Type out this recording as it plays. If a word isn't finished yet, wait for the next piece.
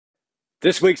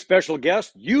This week's special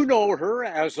guest, you know her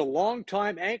as a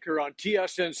longtime anchor on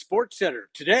TSN Sports Center.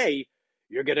 Today,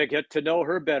 you're going to get to know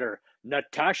her better.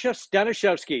 Natasha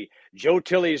Staniszewski, Joe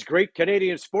Tilley's Great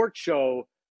Canadian Sports Show,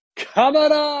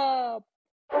 coming up.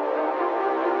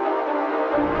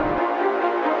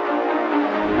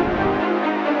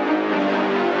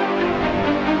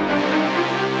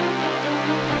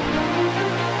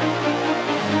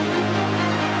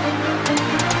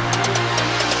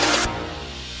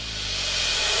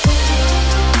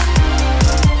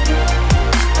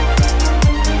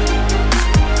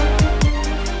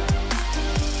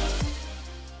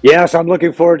 Yes, I'm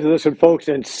looking forward to this one, folks,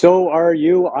 and so are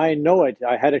you. I know it.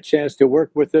 I had a chance to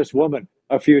work with this woman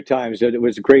a few times, and it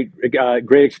was a great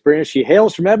experience. She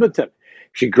hails from Edmonton.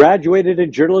 She graduated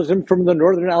in journalism from the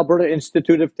Northern Alberta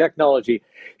Institute of Technology.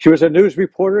 She was a news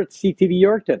reporter at CTV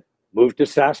Yorkton, moved to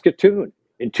Saskatoon.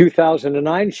 In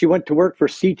 2009, she went to work for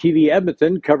CTV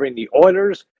Edmonton, covering the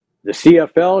Oilers, the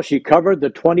CFL. She covered the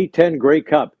 2010 Grey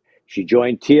Cup. She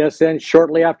joined TSN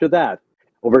shortly after that.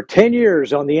 Over 10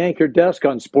 years on the anchor desk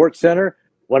on SportsCenter,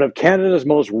 one of Canada's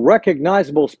most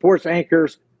recognizable sports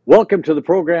anchors. Welcome to the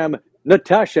program,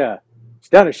 Natasha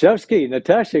Staniszewski.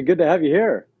 Natasha, good to have you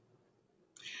here.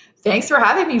 Thanks for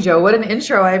having me, Joe. What an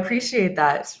intro. I appreciate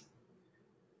that.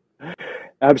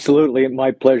 Absolutely,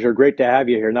 my pleasure. Great to have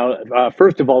you here. Now,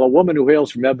 first of all, a woman who hails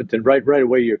from Edmonton, right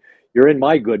away, you're in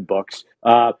my good books.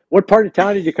 What part of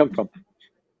town did you come from?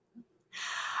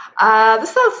 The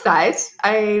South Side.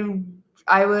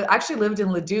 I actually lived in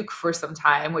Leduc for some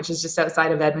time, which is just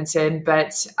outside of Edmonton,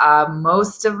 but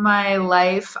most of my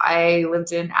life I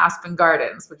lived in Aspen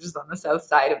Gardens, which is on the south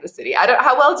side of the city.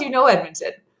 How well do you know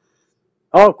Edmonton?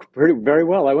 Oh, very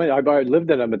well. I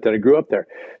lived in Edmonton. I grew up there.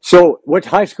 So, what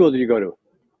high school did you go to?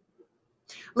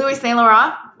 Louis Saint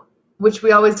Laurent, which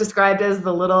we always described as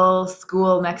the little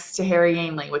school next to Harry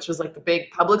Ainley, which was like the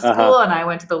big public school, and I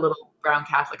went to the little brown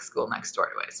Catholic school next door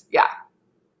to it. Yeah.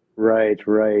 Right.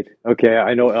 Okay,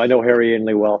 I know Harry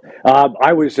Ainley well.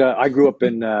 I grew up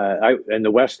in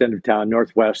the west end of town,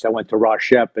 northwest. I went to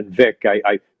Rochep and Vic.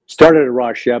 I started at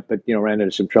Rochep, but ran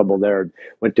into some trouble there.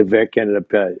 Went to Vic, ended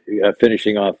up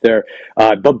finishing off there.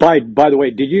 But by the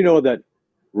way, did you know that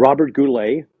Robert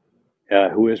Goulet,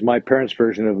 who is my parents'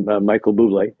 version of Michael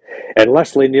Bublé, and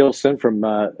Leslie Nielsen from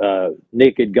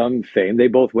Naked Gun fame, they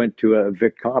both went to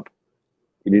Vic Comp.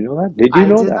 Did you know that? Did you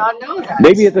know that? I did not know that.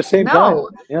 Maybe at the same time. No.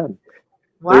 Yeah.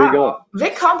 Wow. There you go.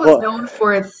 Vic Comp was known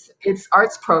for its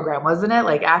arts program, wasn't it?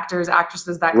 Like actors,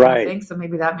 actresses, that kind of thing. So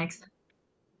maybe that makes sense.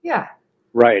 Yeah.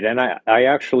 Right. And I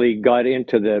actually got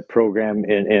into the program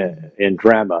in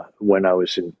drama when I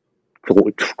was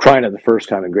trying it the first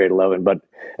time in grade 11. But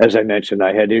as I mentioned,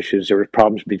 I had issues. There were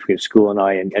problems between school and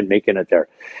I and making it there.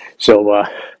 So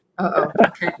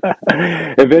Okay.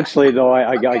 eventually, though,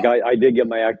 I did get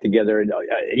my act together. And,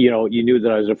 you knew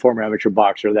that I was a former amateur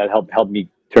boxer. That helped me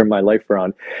turn my life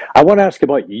around. I want to ask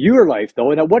about your life, though,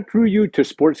 and what drew you to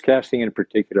sportscasting in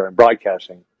particular and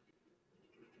broadcasting?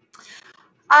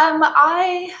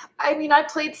 I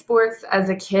played sports as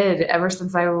a kid ever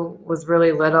since I was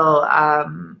really little.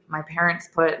 My parents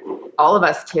put all of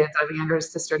us kids, I have a younger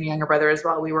sister and a younger brother as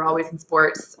well. We were always in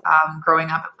sports. Growing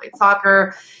up, I played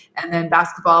soccer and then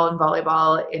basketball and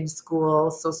volleyball in school.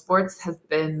 So sports has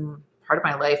been part of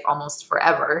my life almost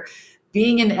forever.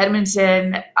 Being in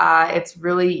Edmonton, it's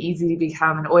really easy to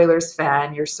become an Oilers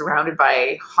fan. You're surrounded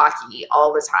by hockey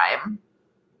all the time,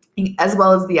 as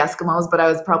well as the Eskimos, but I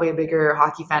was probably a bigger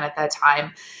hockey fan at that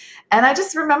time. And I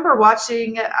just remember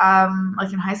watching,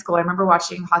 like in high school, I remember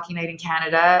watching Hockey Night in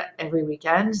Canada every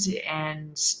weekend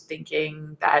and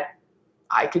thinking that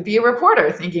I could be a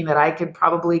reporter, thinking that I could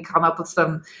probably come up with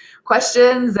some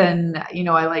questions. And,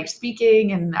 I liked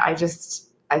speaking, and I guess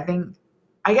I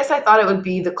thought it would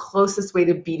be the closest way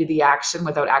to be to the action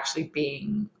without actually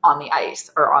being on the ice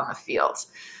or on the field.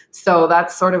 So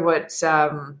that's sort of what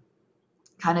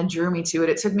kind of drew me to it.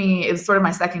 It was sort of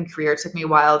my second career. It took me a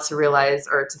while to realize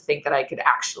or to think that I could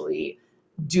actually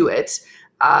do it.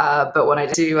 But when I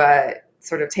did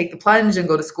sort of take the plunge and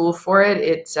go to school for it,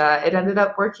 it ended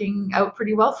up working out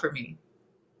pretty well for me.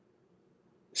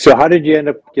 So how did you end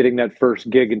up getting that first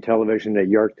gig in television at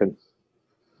Yorkton?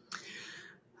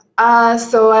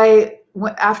 So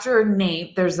after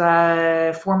NAIT, there's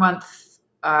a 4-month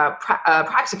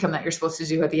practicum that you're supposed to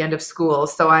do at the end of school.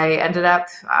 So I ended up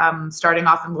starting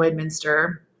off in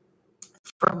Lloydminster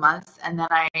for a month, and then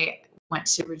I went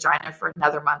to Regina for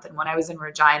another month. And when I was in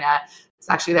Regina, I was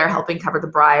actually there helping cover the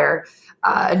Brier.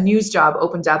 A news job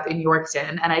opened up in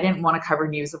Yorkton, and I didn't want to cover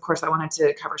news. Of course, I wanted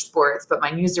to cover sports, but my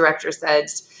news director said,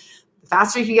 the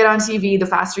faster you can get on TV, the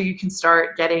faster you can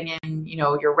start getting in,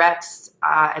 your reps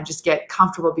and just get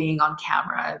comfortable being on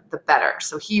camera, the better.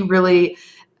 So he really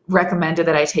recommended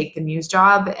that I take the news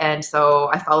job, and so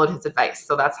I followed his advice.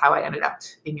 So that's how I ended up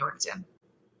in Yorkton.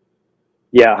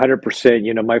 Yeah,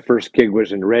 100%. My first gig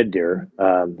was in Red Deer.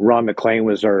 Ron McLean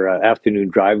was our afternoon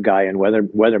drive guy and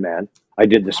weatherman. I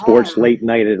did the sports Yeah. late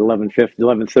night at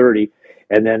 11:30,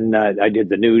 and then I did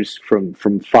the news from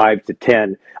 5 to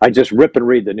 10. I just rip and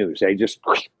read the news. I just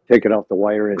take it off the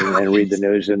wire and read the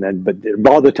news, and then but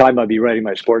all the time I'd be writing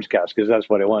my sportscast because that's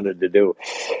what I wanted to do.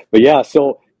 But yeah,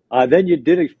 so then you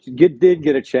did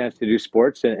get a chance to do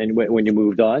sports, and when you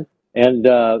moved on, and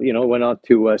went on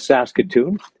to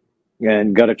Saskatoon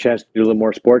and got a chance to do a little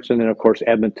more sports, and then of course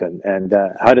Edmonton. And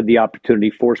how did the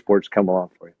opportunity for sports come along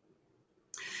for you?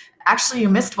 Actually, you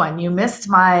missed one. You missed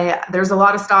there's a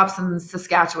lot of stops in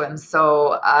Saskatchewan,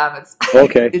 so it's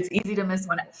Okay. it's easy to miss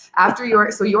one. After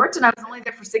York, so Yorkton, I was only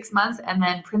there for 6 months, and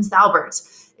then Prince Albert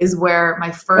is where my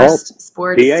Oh, first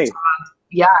sports PA. job.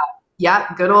 Yeah,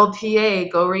 yeah, good old PA,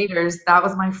 go Raiders. That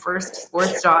was my first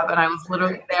sports job, and I was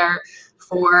literally there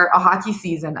for a hockey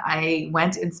season. I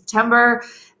went in September.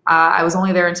 I was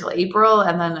only there until April,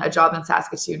 and then a job in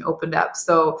Saskatoon opened up.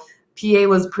 So PA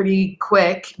was pretty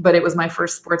quick, but it was my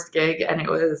first sports gig, and it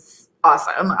was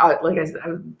awesome. Like I said,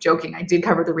 I'm joking. I did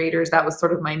cover the Raiders. That was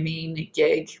sort of my main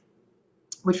gig,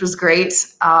 which was great.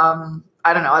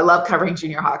 I don't know. I love covering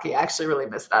junior hockey. I actually really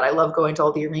miss that. I love going to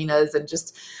all the arenas and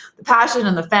just the passion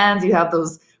and the fans. You have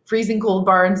those freezing cold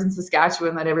barns in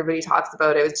Saskatchewan that everybody talks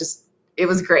about. It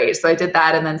was great. So I did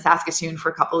that, and then Saskatoon for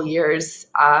a couple of years,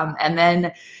 and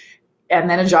then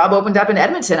a job opened up in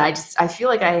Edmonton. I feel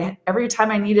like every time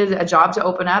I needed a job to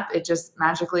open up, it just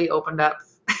magically opened up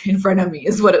in front of me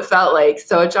is what it felt like.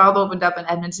 So a job opened up in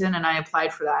Edmonton, and I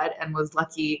applied for that and was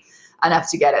lucky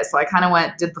enough to get it. So I kind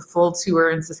of did the full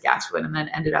tour in Saskatchewan, and then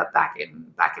ended up back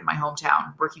in my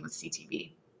hometown working with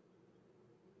CTV.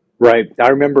 Right. I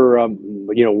remember,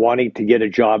 wanting to get a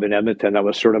job in Edmonton. That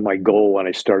was sort of my goal when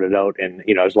I started out, and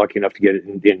I was lucky enough to get it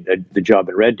in the job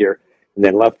in Red Deer, and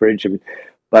then Lethbridge.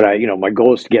 But my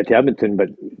goal is to get to Edmonton. But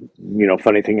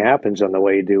funny thing happens on the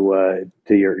way to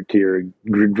your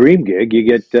dream gig. You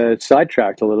get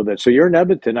sidetracked a little bit. So you're in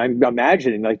Edmonton. I'm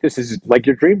imagining like this is like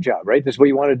your dream job, right? This is what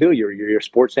you want to do. You're a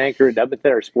sports anchor in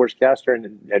Edmonton, or sportscaster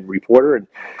and reporter, and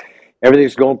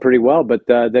everything's going pretty well. But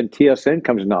then TSN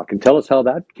comes knocking. Tell us how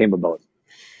that came about.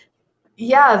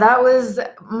 Yeah, that was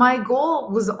my goal,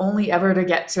 was only ever to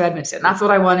get to Edmonton. That's what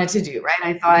I wanted to do, right?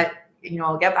 I thought,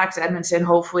 I'll get back to Edmonton,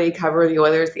 hopefully cover the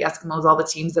Oilers, the Eskimos, all the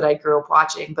teams that I grew up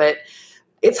watching. But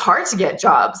it's hard to get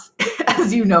jobs,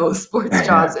 as you know, sports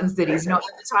jobs in cities. At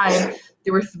the time,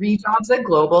 there were 3 jobs at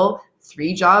Global,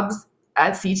 3 jobs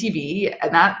at CTV,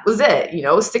 and that was it,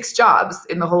 6 jobs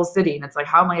in the whole city. And it's like,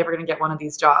 how am I ever going to get one of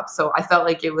these jobs? So I felt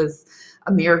like it was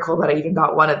a miracle that I even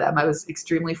got one of them. I was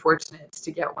extremely fortunate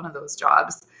to get one of those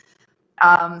jobs.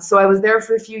 So I was there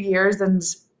for a few years, and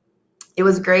it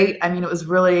was great. I mean, it was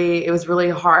really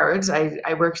hard.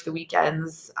 I worked the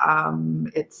weekends.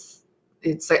 It's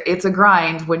a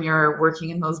grind when you're working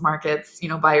in those markets,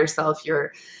 by yourself.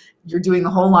 You're doing the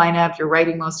whole lineup. You're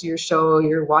writing most of your show.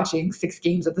 You're watching 6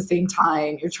 games at the same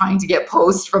time. You're trying to get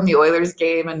posts from the Oilers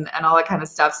game and all that kind of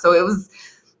stuff. So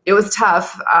it was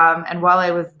tough. And while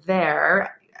I was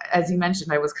there, as you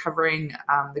mentioned, I was covering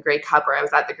the Grey Cup, or I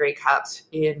was at the Grey Cup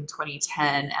in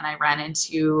 2010, and I ran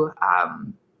into,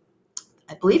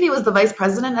 I believe he was the vice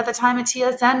president at the time at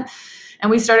TSN, and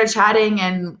we started chatting.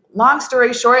 And long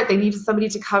story short, they needed somebody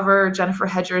to cover Jennifer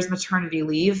Hedger's maternity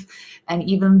leave. And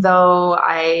even though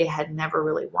I had never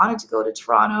really wanted to go to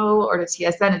Toronto or to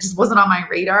TSN, it just wasn't on my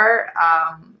radar.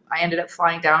 I ended up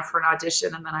flying down for an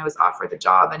audition, and then I was offered the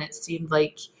job, and it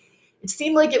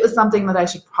was something that I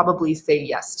should probably say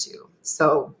yes to.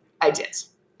 So I did,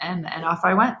 and off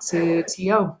I went to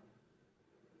TO.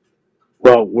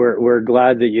 Well, we're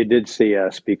glad that you did see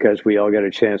us because we all got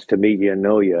a chance to meet you and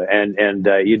know you, and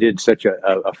you did such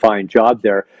a fine job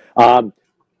there. Um,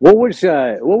 what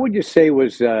would you say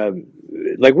was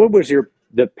like what was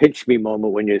the pinch me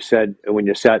moment when you sat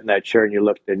in that chair and you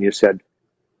looked and you said,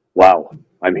 "Wow,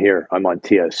 I'm here. I'm on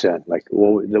TSN." Like,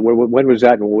 when was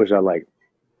that, and what was that like?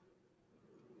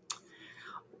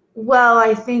 Well,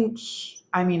 I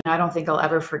mean, I don't think I'll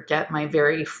ever forget my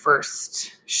very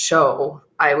first show.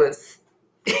 I was,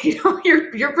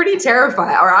 you're pretty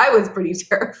terrified, or I was pretty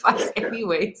terrified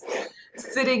anyways,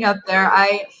 sitting up there.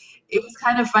 it was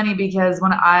kind of funny because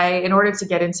in order to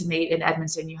get into NAIT in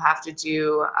Edmonton, you have to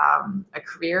do a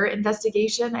career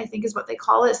investigation, I think is what they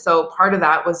call it. So part of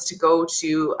that was to go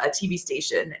to a TV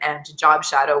station and to job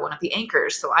shadow one of the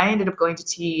anchors. So I ended up going to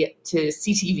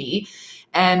CTV,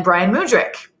 and Brian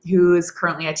Mudrick, who is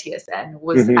currently at TSN,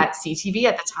 was Hmm. at CTV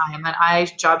at the time, and I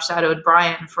job shadowed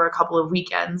Brian for a couple of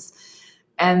weekends.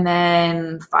 And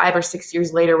then 5 or 6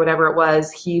 years later, whatever it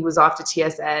was, he was off to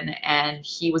TSN and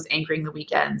he was anchoring the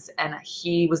weekends. And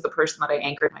he was the person that I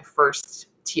anchored my first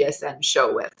TSN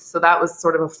show with. So that was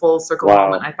sort of a full circle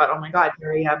moment. Wow. I thought, oh my God,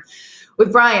 here I am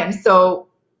with Brian. So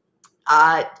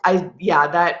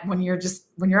that when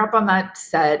you're up on that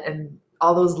set and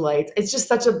all those lights, it's just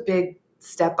such a big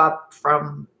step up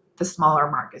from the smaller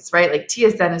markets, right? Like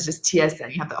TSN is just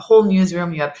TSN. You have the whole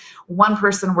newsroom. You have one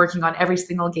person working on every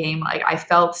single game. Like I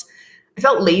felt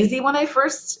lazy when I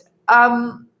first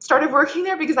started working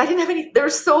there because I didn't have there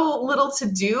was so little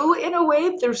to do in a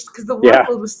way. Because the Yeah.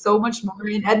 workload was so much more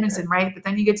in Edmonton, right? But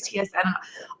then you get to TSN and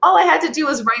all I had to do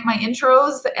was write my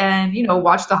intros and,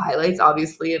 watch the highlights,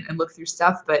 obviously, and look through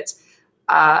stuff. But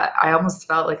I almost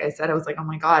felt, like I said, I was like, oh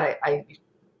my God, I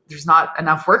there's not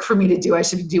enough work for me to do. I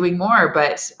should be doing more.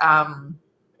 But so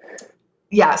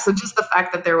just the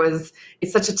fact that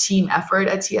it's such a team effort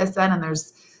at TSN and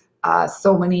there's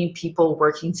so many people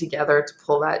working together to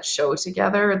pull that show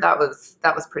together, that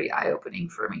was pretty eye-opening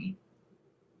for me.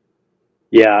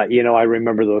 Yeah, I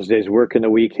remember those days working the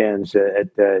weekends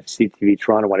at CTV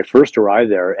Toronto when I first arrived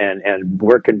there, and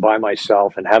working by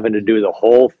myself and having to do the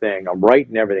whole thing. I'm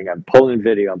writing everything. I'm pulling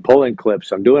video. I'm pulling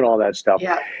clips. I'm doing all that stuff.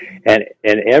 Yeah. And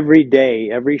every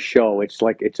day, every show, it's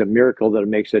a miracle that it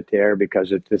makes it to air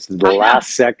because this is the I know.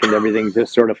 last second. Everything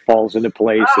just sort of falls into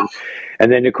place, and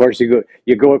then of course you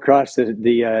go across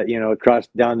across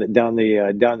down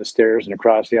the stairs and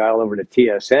across the aisle over to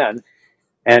TSN.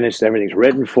 And everything's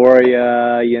written for you.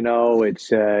 It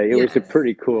was a Yes.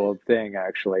 pretty cool thing,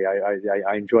 actually.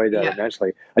 I enjoyed that Yeah.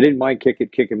 immensely. I didn't mind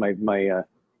kicking my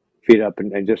feet up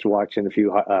and just watching a few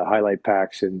highlight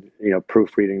packs and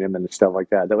proofreading them and stuff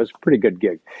like that. That was a pretty good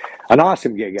gig, an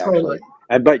awesome gig Totally.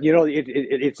 actually. But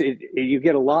you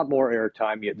get a lot more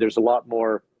airtime. There's a lot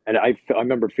more, and I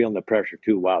remember feeling the pressure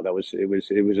too. Wow, it was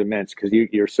immense because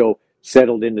you're so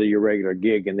settled into your regular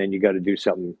gig, and then you got to do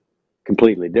something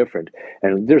completely different.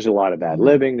 And there's a lot of ad Mhm.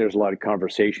 libbing. There's a lot of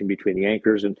conversation between the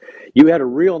anchors, and you had a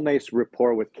real nice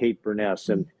rapport with Kate Burness.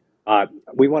 And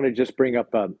we want to just bring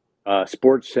up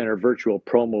Sports Center virtual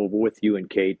promo with you and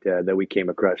Kate that we came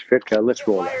across. Vic, let's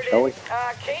roll that, shall we?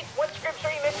 Kate, what scripts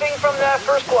are you missing from the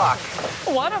first block?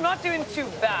 What? I'm not doing too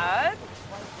bad.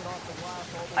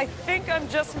 I think I'm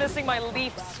just missing my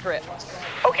Leaf script.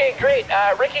 Okay, great.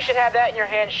 Ricky should have that in your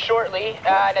hands shortly.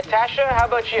 Natasha, how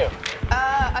about you?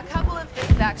 A couple of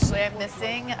things, actually, I'm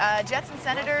missing. Jets and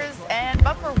Senators and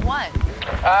Bumper 1.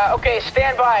 Okay,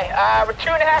 stand by. We're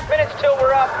 2.5 minutes till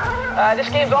we're up. This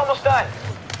game's almost done.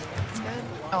 That's good.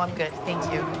 Oh, I'm good. Thank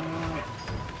you.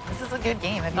 This is a good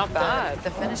game. I think Not bad.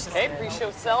 The finish is Okay, good.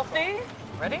 pre-show selfie.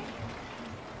 Ready?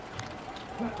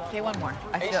 Okay, one more.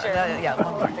 Are you sure? Yeah,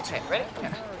 one more. Okay, ready?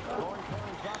 Yeah.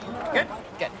 Good?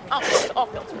 Good. Oh, it's all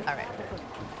filtered. All right.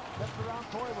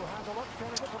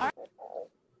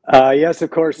 Yes, of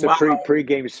course, the Wow.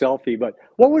 pre-game selfie. But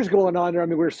what was going on there? I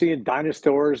mean, we were seeing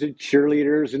dinosaurs and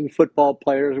cheerleaders and football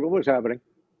players. What was happening?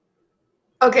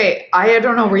 Okay, I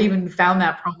don't know where you even found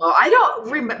that promo. I don't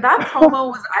remember that promo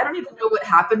was. I don't even know what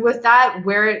happened with that,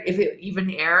 if it even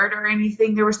aired or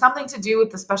anything. There was something to do with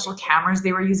the special cameras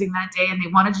they were using that day, and they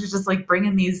wanted to just like bring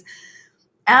in these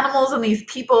animals and these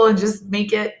people and just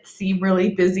make it seem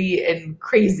really busy and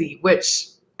crazy. Which,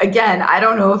 again, I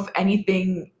don't know if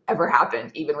anything ever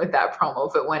happened, even with that promo,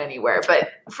 if it went anywhere.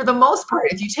 But for the most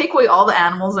part, if you take away all the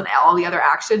animals and all the other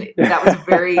action, that was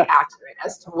very accurate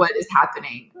as to what is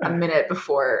happening a minute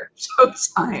before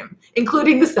showtime,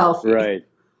 including the selfie. Right.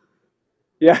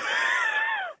 Yeah.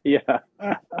 Yeah. Yeah,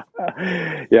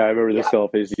 I remember the Yeah.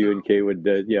 selfies you and Kate would.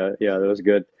 Yeah, that was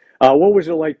good. What was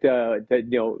it like to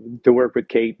work with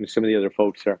Kate and some of the other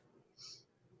folks there?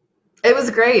 It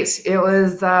was great. It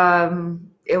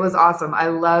was awesome. I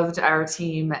loved our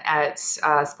team at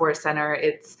Sports Center.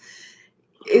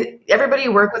 Everybody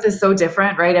you work with is so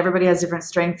different, right? Everybody has different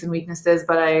strengths and weaknesses,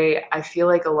 but I feel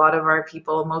like a lot of our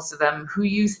people, most of them, who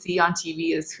you see on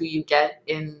TV is who you get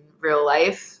in real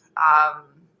life.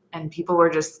 And people were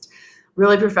just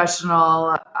really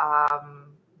professional,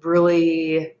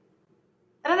 really.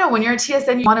 I don't know, when you're at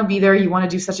TSN, you want to be there. You want to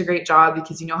do such a great job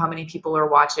because you know how many people are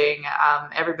watching.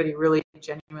 Everybody really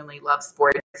genuinely loves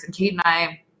sports. And Kate and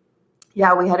I,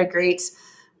 yeah, we had a great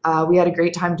we had a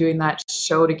great time doing that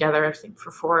show together. I think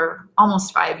for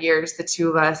almost 5 years, the two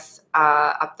of us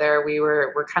up there,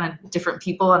 we're kind of different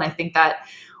people, and I think that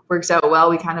works out well.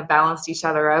 We kind of balanced each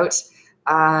other out,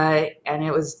 and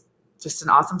it was just an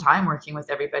awesome time working with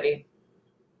everybody.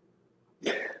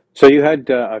 So you had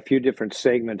a few different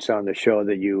segments on the show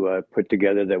that you put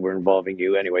together that were involving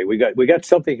you. Anyway, we got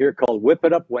something here called "Whip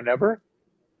It Up Whenever."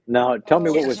 Now, tell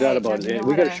me what was that Jay, about? don't you know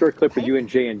We how got a to short clip of pipe? you and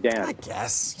Jay and Dan. I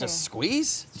guess. Just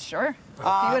squeeze. Sure. See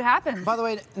what happens. By the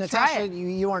way, Try Natasha, it.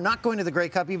 you are not going to the Grey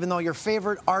Cup, even though your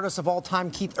favorite artist of all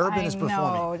time, Keith Urban, is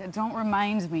performing. I know. Don't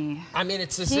remind me. I mean,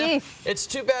 it's as Keith. if it's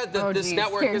too bad that Oh, this geez.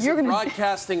 network Here, you're isn't gonna-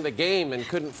 broadcasting the game and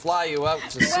couldn't fly you out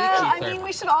to see Well, I Keith mean, Urban.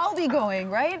 we should all be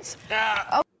going, right?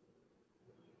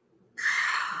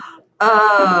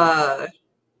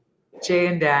 Jay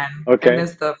and Dan. Okay. I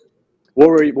miss them. What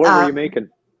were you making?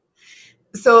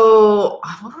 So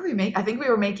what were we making? I think we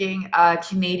were making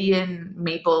Canadian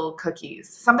maple cookies,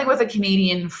 something with a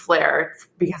Canadian flair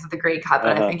because of the Grey Cup.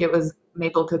 And I think it was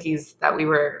maple cookies that we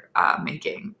were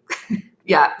making.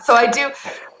 Yeah. So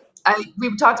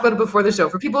we've talked about it before the show.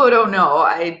 For people who don't know,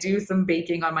 I do some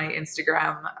baking on my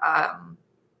Instagram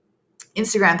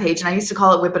page, and I used to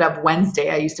call it Whip It Up Wednesday.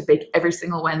 I used to bake every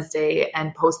single Wednesday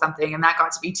and post something, and that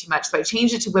got to be too much. So I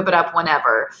changed it to Whip It Up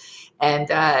Whenever. And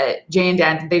Jay and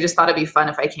Dan, they just thought it'd be fun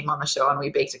if I came on the show, and we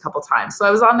baked a couple times. So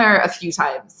I was on there a few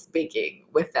times baking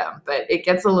with them, but it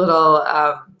gets a little,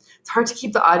 it's hard to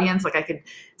keep the audience,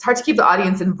 it's hard to keep the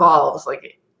audience involved.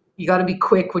 Like, you got to be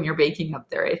quick when you're baking up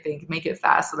there, I think. Make it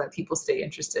fast so that people stay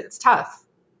interested. It's tough.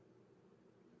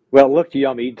 Well, it looked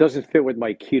yummy. It doesn't fit with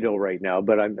my keto right now,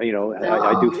 but I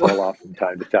do fall off from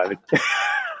time to time.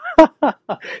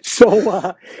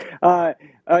 So,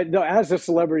 no, as a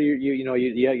celebrity,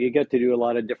 you get to do a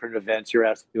lot of different events. You're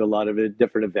asked to do a lot of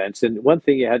different events, and one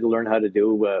thing you had to learn how to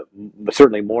do,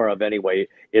 certainly more of anyway,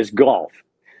 is golf.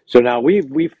 So now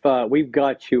we've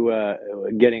got you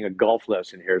getting a golf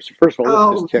lesson here. So first of all,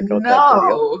 let's just check out that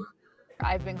video. No.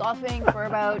 I've been golfing for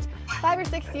about 5 or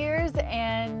 6 years,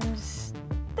 and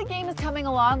the game is coming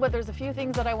along, but there's a few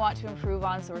things that I want to improve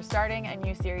on. So we're starting a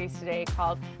new series today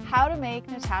called How to Make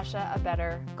Natasha a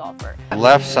Better Golfer.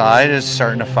 Left side is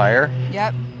starting to fire.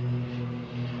 Yep.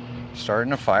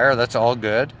 Starting to fire. That's all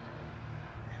good.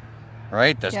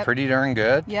 Right? That's Yep. pretty darn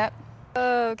good. Yep.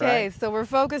 Okay, Right. so we're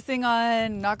focusing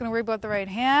on not going to worry about the right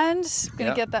hand. Going to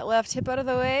Yep. get that left hip out of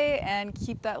the way and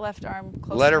keep that left arm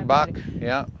close. Let to her my buck. body.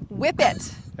 Yeah. Whip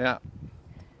it. Yeah.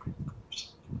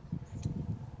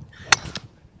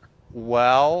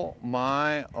 Well,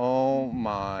 my, oh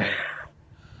my.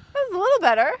 That was a little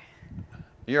better.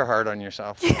 You're hard on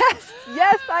yourself.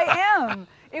 Yes, I am.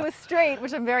 It was straight,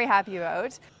 which I'm very happy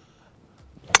about.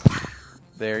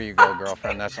 There you go,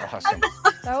 girlfriend. That's awesome.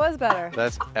 That was better.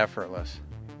 That's effortless.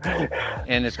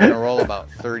 And it's going to roll about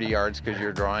 30 yards because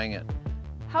you're drawing it.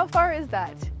 How far is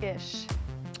that ish?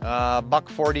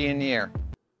 $140 in the air.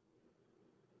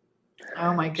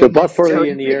 Oh my goodness. So about 40 Joe,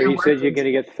 in the you put air. your He said you're words. going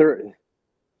to get 30.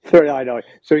 I know.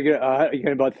 So you're going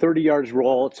about 30 yards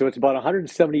roll. So it's about a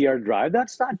 170-yard drive.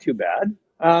 That's not too bad.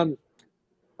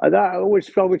 I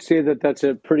would say that's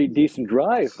a pretty decent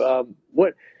drive.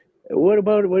 What do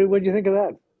you think of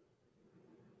that?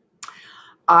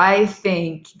 I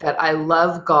think that I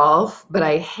love golf, but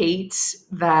I hate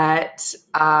that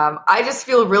I just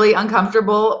feel really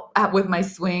uncomfortable with my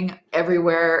swing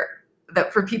everywhere,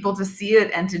 that for people to see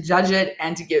it and to judge it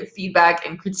and to give feedback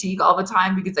and critique all the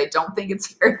time, because I don't think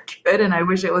it's very good and I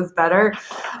wish it was better.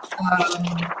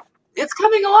 It's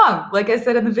coming along. Like I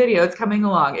said in the video, it's coming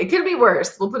along. It could be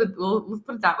worse. We'll put it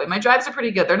that way. My drives are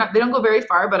pretty good. They don't go very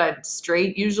far, but I'm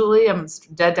straight usually. I'm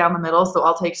dead down the middle, so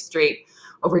I'll take straight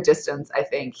over distance, I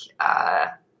think,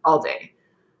 all day.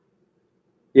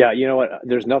 Yeah, you know what?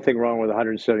 There's nothing wrong with a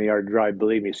 170-yard drive.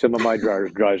 Believe me, some of my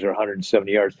drives are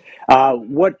 170 yards.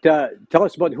 Tell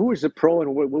us about who was the pro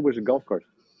and what was the golf course?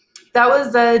 That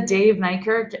was Dave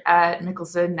Nykirk at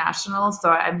Mickelson National. So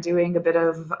I'm doing a bit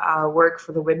of work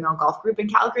for the Windmill Golf Group in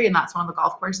Calgary, and that's one of the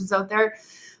golf courses out there.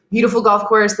 Beautiful golf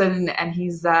course, and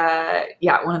he's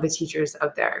one of the teachers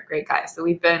out there. Great guy. So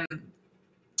we've been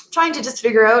trying to just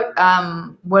figure out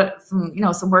some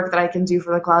work that I can do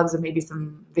for the clubs and maybe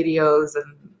some videos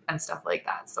and stuff like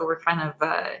that. So we're kind of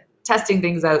testing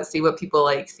things out, see what people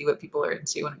like, see what people are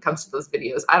into when it comes to those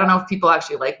videos. I don't know if people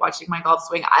actually like watching my golf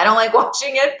swing. I don't like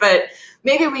watching it, but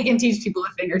maybe we can teach people a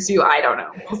thing or two. I don't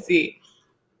know. We'll see.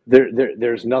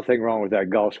 There's nothing wrong with that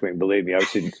golf swing. Believe me, I've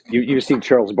seen you've seen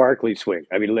Charles Barkley swing.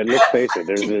 I mean, let's face it.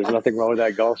 There's nothing wrong with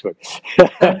that golf swing.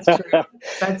 That's true.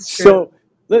 That's true.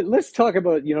 Let's talk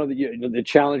about the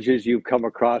challenges you've come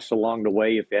across along the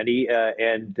way, if any,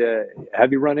 and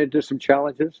have you run into some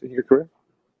challenges in your career?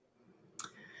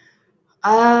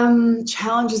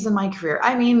 Challenges in my career.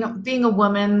 I mean, being a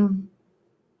woman,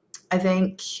 I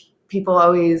think people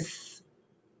always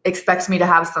expect me to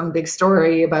have some big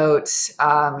story about,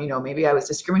 maybe I was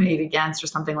discriminated against or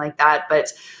something like that.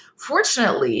 But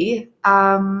fortunately,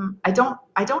 I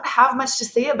don't have much to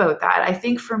say about that. I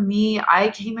think for me, I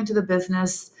came into the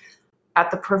business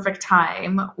at the perfect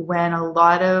time when a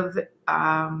lot of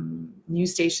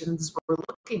news stations were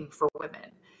looking for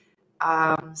women.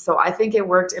 So I think it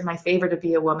worked in my favor to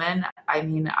be a woman. I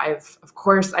mean, of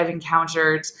course, I've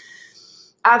encountered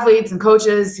athletes and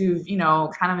coaches who've,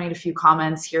 kind of made a few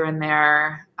comments here and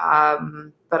there.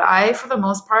 But for the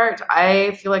most part,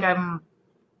 I feel like I'm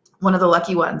one of the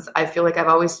lucky ones. I feel like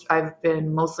I've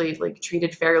been mostly like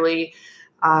treated fairly.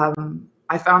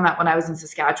 I found that when I was in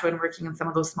Saskatchewan, working in some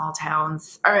of those small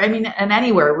towns, and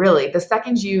anywhere really, the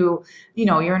second you're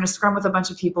in a scrum with a bunch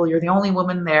of people, you're the only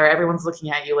woman there, everyone's looking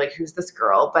at you like, who's this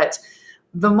girl? But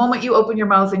the moment you open your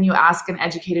mouth and you ask an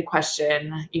educated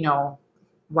question,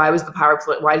 why was the power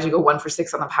play? Why did you go 1 for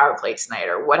 6 on the power play tonight?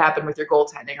 Or what happened with your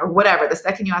goaltending or whatever? The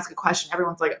second you ask a question,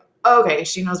 everyone's like, okay,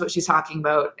 she knows what she's talking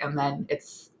about. And then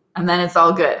it's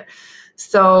all good.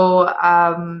 So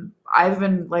I've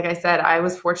been, like I said, I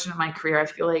was fortunate in my career. I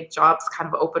feel like jobs kind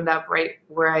of opened up right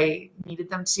where I needed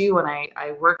them to, and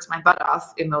I worked my butt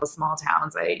off in those small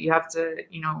towns. You have to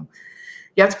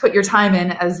put your time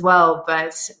in as well.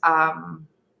 But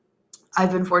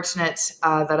I've been fortunate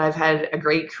that I've had a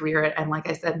great career, and like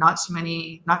I said, not too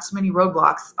many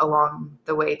roadblocks along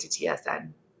the way to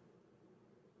TSN.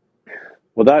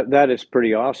 Well, that is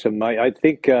pretty awesome. I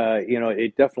think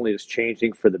it definitely is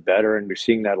changing for the better, and we're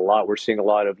seeing that a lot. We're seeing a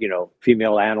lot of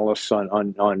female analysts on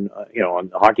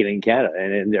Hockey Night in Canada,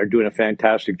 and they're doing a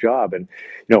fantastic job. And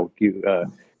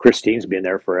Christine's been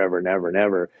there forever and ever and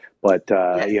ever. But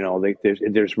Yes.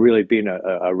 there's really been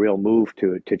a real move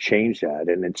to change that,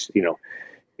 and it's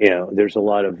there's a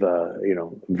lot of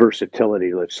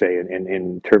versatility, let's say,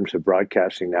 in terms of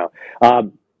broadcasting now.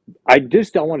 I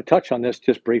want to touch on this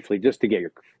just briefly, just to get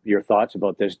your thoughts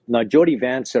about this. Now, Jody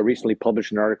Vance recently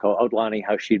published an article outlining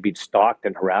how she'd been stalked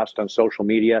and harassed on social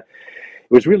media.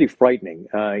 It was really frightening.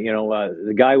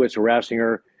 The guy was harassing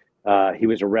her. He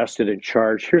was arrested and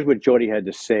charged. Here's what Jody had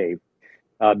to say.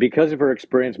 Because of her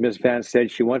experience, Ms. Vance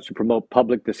said she wants to promote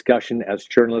public discussion as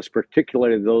journalists,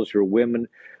 particularly those who are women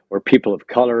or people of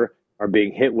color, are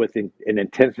being hit with an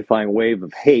intensifying wave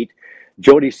of hate.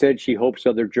 Jody said she hopes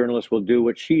other journalists will do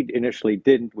what she initially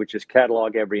didn't, which is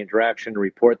catalog every interaction,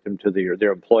 report them to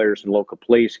their employers and local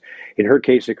police. In her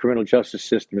case, the criminal justice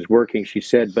system is working, she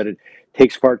said, but it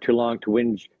takes far too long to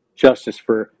win justice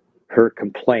for her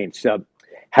complaints.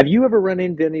 Have you ever run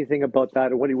into anything about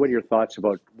that? Or what are your thoughts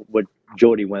about what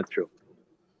Jody went through?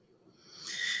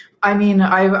 I mean,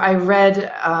 I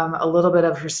read a little bit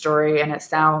of her story, and it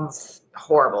sounds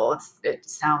horrible. It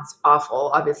sounds awful.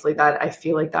 Obviously, that I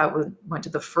feel like that went to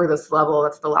the furthest level.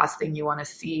 That's the last thing you want to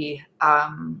see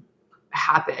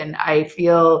happen.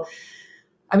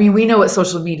 I mean, we know what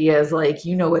social media is like.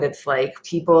 You know what it's like.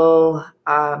 People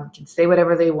can say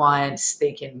whatever they want.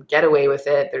 They can get away with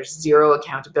it. There's zero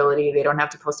accountability. They don't have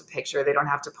to post a picture. They don't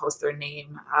have to post their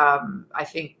name. I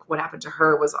think what happened to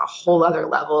her was a whole other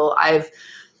level. I've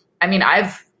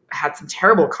had some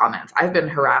terrible comments. I've been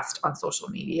harassed on social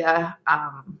media.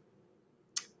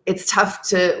 It's tough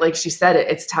to, like she said,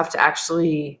 it's tough to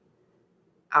actually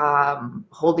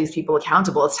hold these people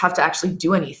accountable. It's tough to actually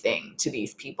do anything to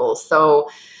these people. So,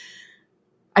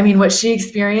 I mean, what she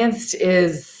experienced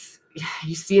is,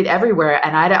 you see it everywhere,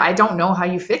 and I don't know how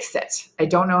you fix it. I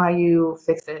don't know how you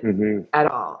fix it at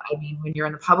all. I mean, when you're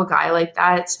in the public eye like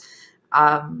that,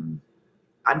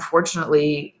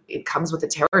 unfortunately, it comes with the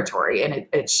territory, and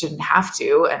it shouldn't have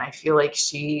to. And I feel like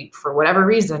she, for whatever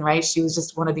reason, right, she was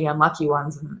just one of the unlucky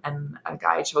ones, and a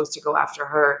guy chose to go after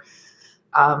her.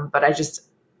 But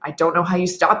I don't know how you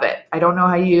stop it. I don't know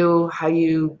how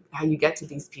you get to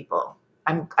these people.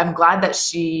 I'm glad that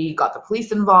she got the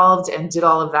police involved and did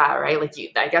all of that, right? Like,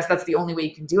 I guess that's the only way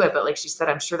you can do it. But like she said,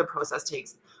 I'm sure the process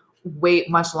takes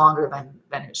much longer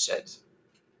than it should.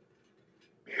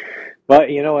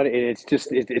 But you know what?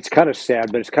 It's kind of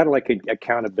sad, but it's kind of like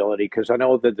accountability, because I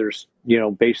know that there's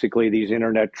basically these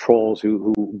internet trolls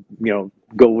who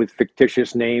go with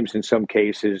fictitious names in some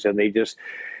cases, and they just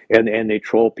and they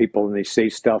troll people, and they say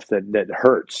stuff that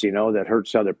hurts, that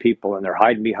hurts other people, and they're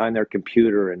hiding behind their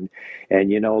computer, and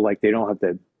like they don't have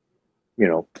to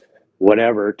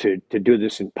whatever to do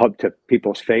this to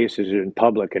people's faces in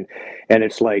public, and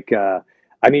it's like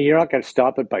I mean, you're not going to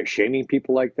stop it by shaming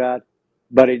people like that,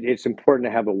 but it's important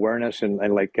to have awareness and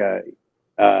like,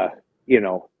 you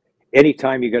know,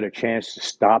 anytime you got a chance to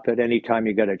stop it, anytime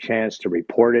you got a chance to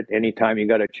report it, anytime you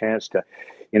got a chance to,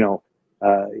 you know,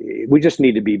 we just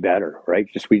need to be better, right?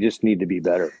 We just need to be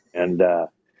better. And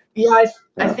Yeah, I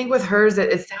yeah, think with hers,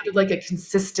 it sounded like a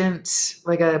consistent,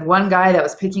 like a one guy that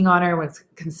was picking on her was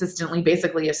consistently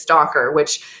basically a stalker,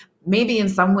 which maybe in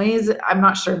some ways, I'm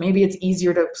not sure, maybe it's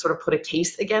easier to sort of put a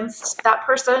case against that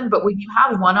person. But when you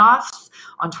have one-offs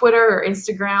on Twitter or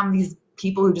Instagram, these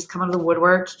people who just come out of the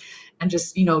woodwork and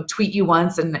just, you know, tweet you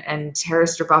once and tear a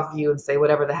strip off of you and say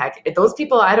whatever the heck. Those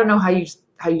people, I don't know how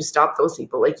you stop those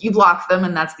people. Like you block them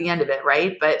and that's the end of it,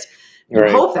 right? But you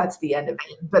right. hope that's the end of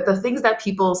it. But the things that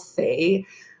people say,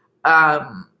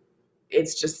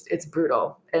 it's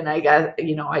brutal. And I guess,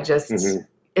 you know, Hmm.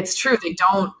 it's true.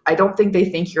 I don't think they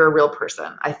think you're a real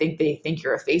person. I think they think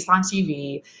you're a face on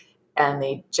TV and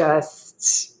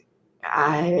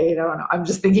I don't know. I'm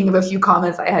just thinking of a few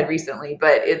comments I had recently,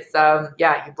 but it's,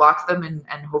 yeah, you block them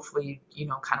and hopefully, you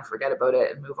know, kind of forget about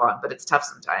it and move on. But it's tough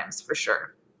sometimes for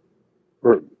sure.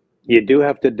 You do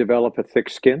have to develop a thick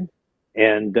skin.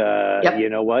 And you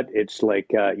Yep. know what? It's like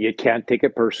you can't take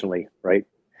it personally, right?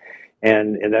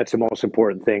 And that's the most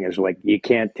important thing is like you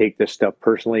can't take this stuff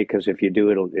personally because if you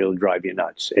do, it'll drive you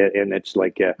nuts. And it's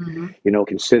like Hmm. you know,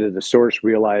 consider the source,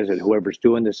 realize that whoever's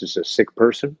doing this is a sick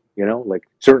person. You know, like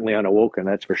certainly unawoken,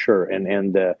 that's for sure. And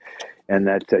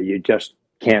that you just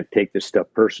can't take this stuff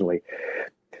personally.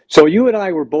 So you and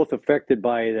I were both affected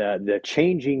by the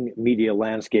changing media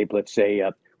landscape. Let's say,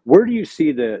 where do you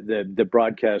see the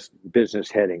broadcast business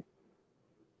heading?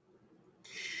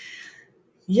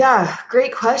 Yeah,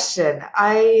 great question.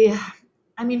 I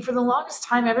mean, for the longest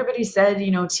time, everybody said,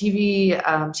 you know,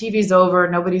 TV's over.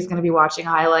 Nobody's going to be watching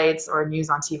highlights or news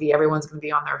on TV. Everyone's going to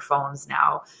be on their phones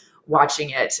now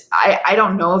watching it. I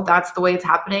don't know if that's the way it's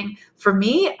happening. For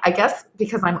me, I guess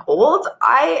because I'm old,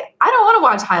 I don't want to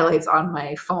watch highlights on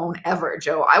my phone ever,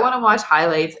 Joe. I want to watch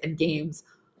highlights and games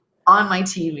on my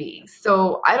TV.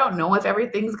 So I don't know if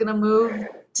everything's going to move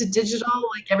to digital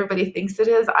like everybody thinks it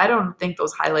is. I don't think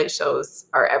those highlight shows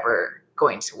are ever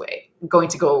going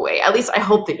to go away. At least I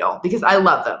hope they don't because I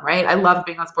love them, right? I love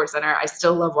being on SportsCenter. I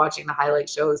still love watching the highlight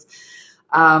shows.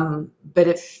 But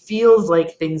it feels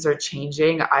like things are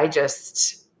changing.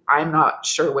 I'm not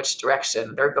sure which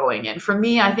direction they're going in. For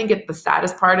me, I think the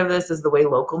saddest part of this is the way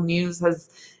local news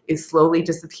is slowly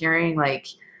disappearing. Like,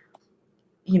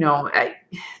 you know,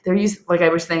 like I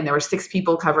was saying, there were 6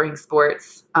 people covering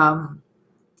sports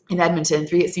in Edmonton,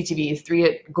 3 at CTV, 3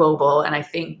 at Global, and I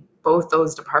think both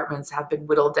those departments have been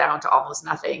whittled down to almost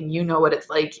nothing. You know what it's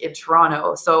like in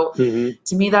Toronto. So Hmm.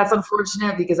 to me, that's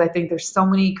unfortunate because I think there's so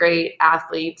many great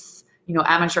athletes, you know,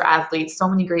 amateur athletes, so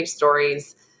many great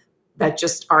stories that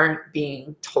just aren't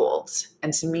being told.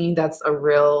 And to me, that's a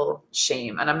real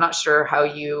shame. And I'm not sure how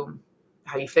you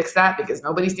fix that because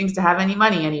nobody seems to have any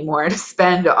money anymore to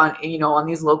spend on, you know, on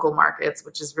these local markets,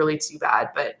 which is really too bad.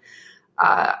 But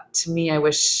to me, I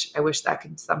wish that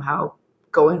could somehow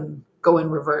go in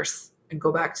reverse and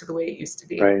go back to the way it used to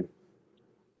be. Right.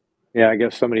 Yeah, I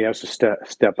guess somebody has to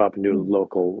step up and do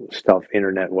local stuff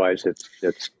internet wise.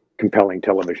 That's compelling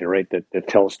television, right? That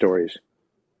tells stories.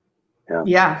 Yeah.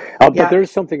 Yeah, But yeah,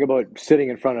 there's something about sitting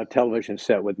in front of a television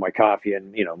set with my coffee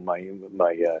and you know my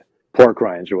pork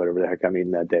rinds or whatever the heck I'm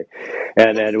eating that day,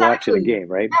 and watching a exactly. game,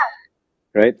 right?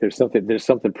 Right. There's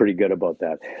something pretty good about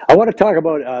that. I want to talk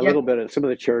about a Yeah. little bit of some of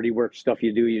the charity work stuff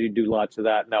you do. You do lots of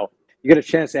that. Now you get a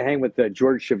chance to hang with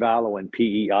George Chuvalo and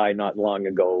PEI not long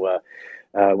ago.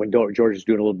 When George was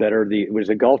doing a little better, it was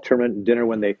a golf tournament and dinner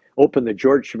when they opened the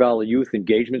George Chuvalo Youth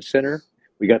Engagement Center.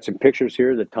 We got some pictures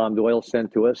here that Tom Doyle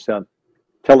sent to us.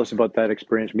 Tell us about that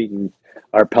experience meeting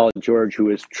our pal George, who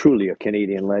is truly a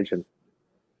Canadian legend.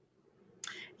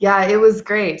 Yeah, it was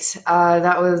great.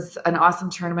 That was an awesome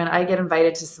tournament. I get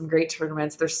invited to some great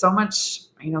tournaments. There's so much,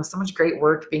 you know, so much great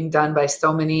work being done by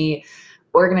so many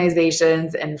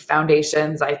organizations and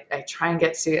foundations. I try and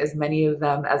get to as many of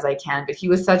them as I can. But he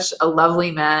was such a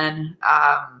lovely man.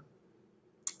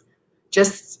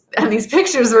 And these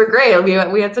pictures were great.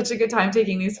 We had such a good time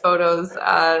taking these photos.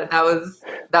 That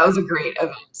was a great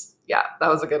event. Yeah, that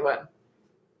was a good one.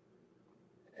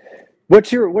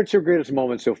 What's your greatest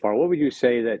moment so far? What would you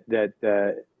say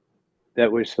that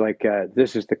was like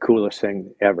this is the coolest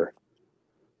thing ever?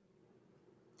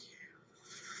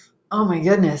 Oh my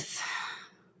goodness.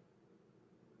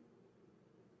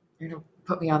 You're gonna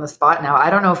put me on the spot now. I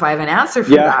don't know if I have an answer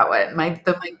for Yeah. that one. My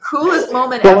coolest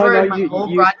moment Well, I ever know in my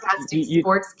whole broadcasting you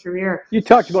sports career. you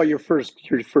talked about your first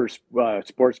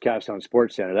sportscast on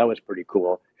SportsCenter. That was pretty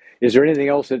cool. Is there anything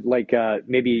else that like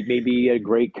maybe a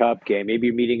Grey Cup game,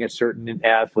 maybe meeting a certain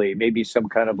athlete, maybe some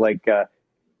kind of like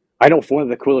I know one of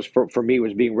the coolest for me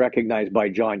was being recognized by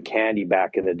John Candy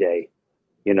back in the day,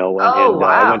 you know, Oh,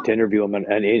 I wow. went to interview him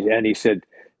and he said,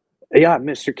 "Yeah,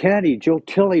 Mr. Candy, Joe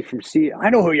Tilley from C. I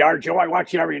know who you are, Joe. I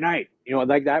watch you every night." You know,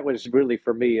 like that was really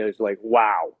for me. It was like,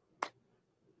 wow.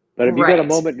 But have you got a Right.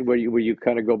 moment where you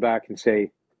kind of go back and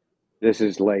say, "This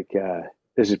is like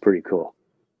this is pretty cool."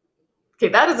 Okay,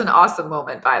 that is an awesome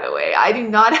moment, by the way. I do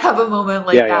not have a moment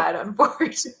like Yeah, that,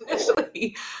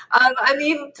 unfortunately. I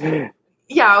mean, yeah.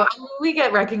 yeah, I mean, we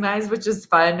get recognized, which is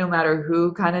fun no matter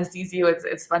who kind of sees you.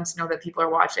 It's fun to know that people are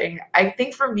watching. I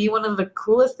think for me, one of the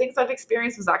coolest things I've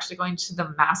experienced was actually going to the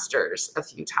Masters a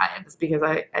few times because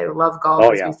I love golf,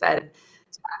 Oh as we yeah. said.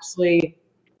 To actually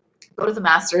go to the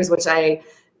Masters, which I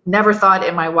never thought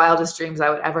in my wildest dreams I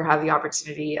would ever have the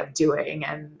opportunity of doing,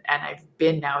 and I've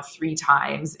been now 3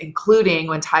 times, including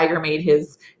when Tiger made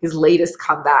his latest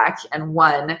comeback and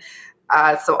won.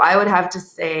 So I would have to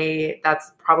say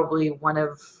that's probably one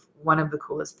of the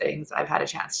coolest things I've had a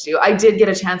chance to do. I did get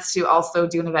a chance to also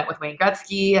do an event with Wayne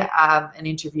Gretzky and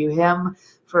interview him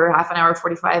for half an hour,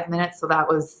 45 minutes. So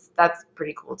that's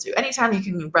pretty cool too. Anytime you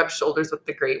can rub shoulders with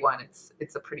the great one,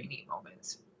 it's a pretty neat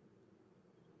moment.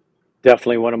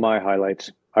 Definitely one of my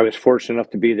highlights. I was fortunate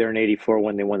enough to be there in '84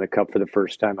 when they won the cup for the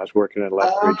first time. I was working in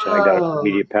Lethbridge, and I got a Oh,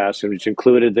 media pass, and which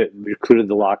included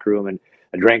the locker room, and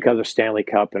I drank out of the Stanley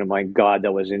Cup, and my God,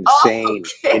 that was oh, insane,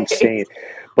 okay. insane.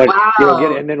 But you know,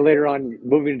 Wow. and then later on,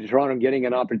 moving to Toronto, and getting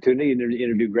an opportunity to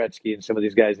interview Gretzky and some of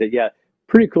these guys. That yeah,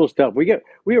 pretty cool stuff. We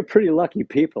are pretty lucky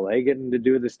people, getting to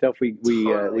do the stuff we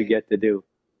Totally. get to do.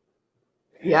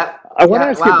 Yep. I want to Yeah.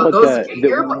 ask you Wow. about Those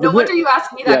no the wonder you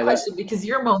asked me that yeah question because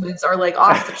your moments are like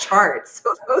off the charts.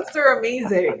 So those are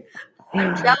amazing.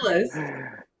 I'm jealous.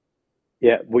 that.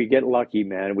 Yeah, we get lucky,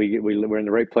 man. We're in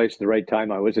the right place at the right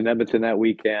time. I was in Edmonton that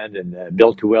weekend, and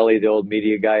Bill Tuelli, the old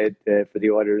media guy for the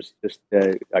Oilers, just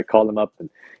I called him up, and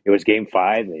it was Game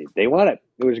 5. They won it.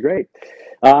 It was great.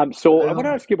 So I want to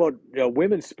Boom. ask you about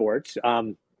women's sports.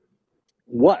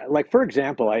 What, like for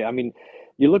example, I mean,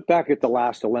 you look back at the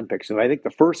last Olympics, and I think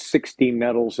the first 16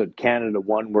 medals that Canada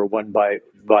won were won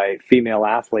by female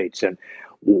athletes. And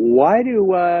why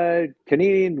do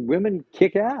Canadian women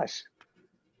kick ass?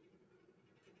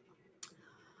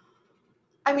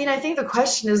 I mean, I think the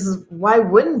question is why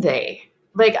wouldn't they?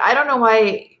 Like, I don't know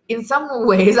why, in some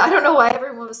ways, I don't know why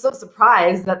everyone was so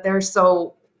surprised that they're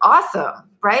so awesome,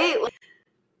 right?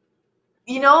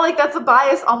 Like that's a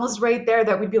bias almost right there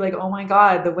that we'd be like, oh my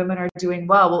God, the women are doing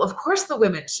well. Well, of course the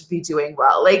women should be doing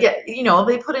well. Like,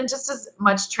 they put in just as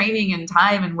much training and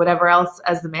time and whatever else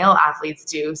as the male athletes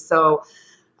do. So,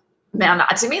 man,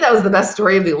 to me, that was the best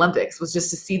story of the Olympics was just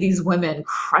to see these women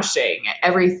crushing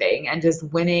everything and just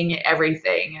winning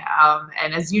everything.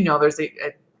 And as you know, there's a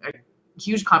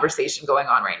huge conversation going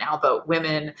on right now about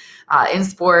women in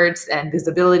sports and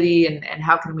visibility and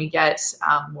how can we get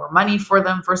more money for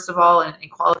them, first of all, and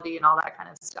equality and all that kind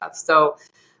of stuff. So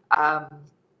um,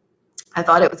 I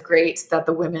thought it was great that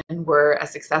the women were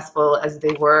as successful as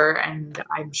they were, and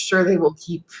I'm sure they will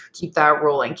keep that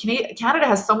rolling. Canada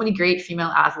has so many great female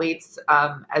athletes,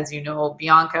 as you know,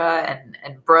 Bianca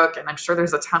and Brooke, and I'm sure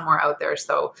there's a ton more out there.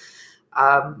 So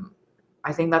um,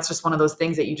 I think that's just one of those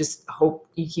things that you just hope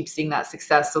you keep seeing that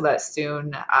success, so that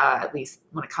soon, at least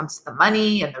when it comes to the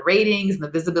money and the ratings and the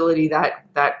visibility,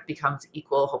 that becomes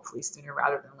equal, hopefully sooner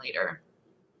rather than later.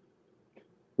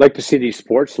 Like to see these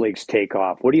sports leagues take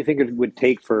off. What do you think it would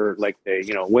take for like the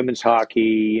women's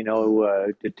hockey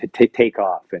to take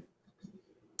off? And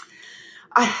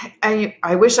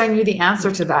I wish I knew the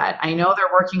answer to that. I know they're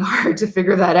working hard to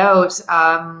figure that out.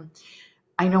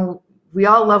 I know we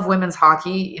all love women's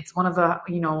hockey. It's one of the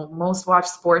most watched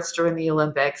sports during the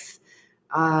Olympics.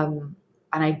 And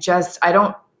I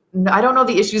don't know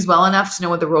the issues well enough to know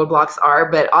what the roadblocks are,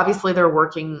 but obviously they're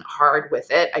working hard with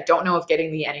it. I don't know if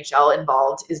getting the NHL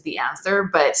involved is the answer,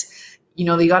 but you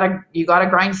gotta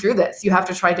grind through this. You have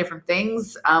to try different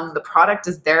things. The product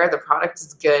is there. The product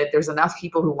is good. There's enough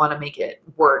people who want to make it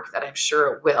work that I'm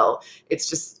sure it will. It's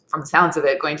just, from the sounds of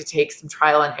it, going to take some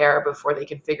trial and error before they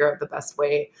can figure out the best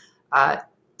way uh,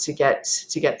 to get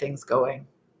things going.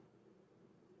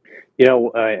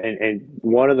 and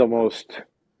one of the most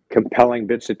compelling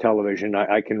bits of television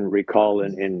I can recall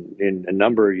in a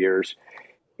number of years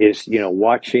is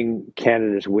watching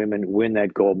Canada's women win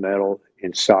that gold medal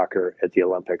in soccer at the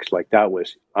Olympics. Like that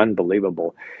was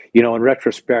unbelievable. In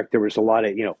retrospect, there was a lot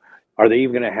of are they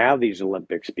even going to have these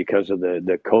Olympics because of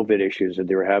the COVID issues that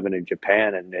they were having in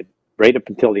Japan, and right up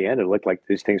until the end, it looked like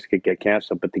these things could get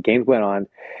canceled. But the games went on,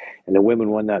 and the women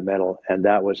won that medal, and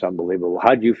that was unbelievable. How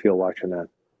did you feel watching that?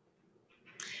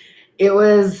 It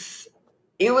was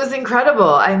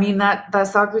incredible. I mean, that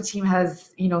soccer team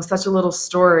has, such a little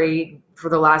story for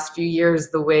the last few years.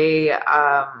 The way,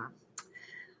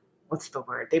 what's the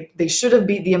word? They should have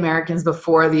beat the Americans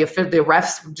before. The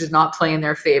refs did not play in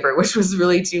their favor, which was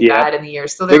really too bad in the year.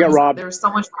 So they got robbed. There was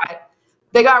so much pride.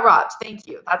 They got robbed. Thank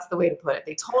you. That's the way to put it.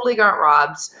 They totally got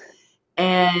robbed.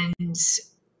 And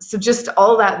so just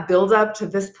all that build up to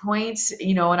this point,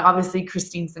 and obviously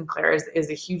Christine Sinclair is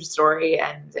a huge story,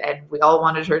 and we all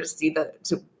wanted her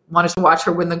to wanted to watch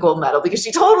her win the gold medal because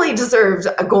she totally deserved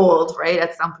a gold, right,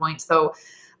 at some point. So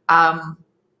I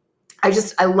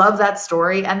love that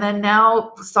story. And then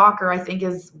now soccer, I think,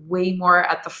 is way more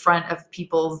at the front of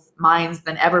people's minds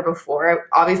than ever before.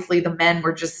 Obviously, the men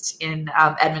were just in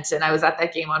Edmonton. I was at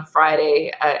that game on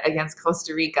Friday against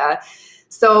Costa Rica.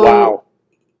 So, wow.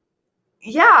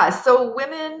 Yeah. So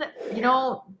women,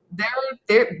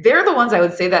 they're the ones I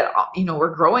would say that,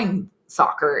 we're growing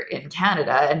soccer in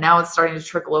Canada, and now it's starting to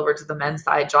trickle over to the men's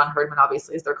side. John Herdman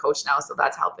obviously is their coach now, so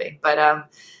that's helping. But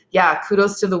yeah,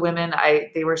 kudos to the women.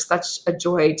 They were such a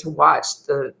joy to watch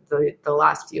the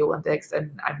last few Olympics,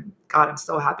 and I'm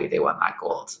so happy they won that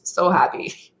gold. So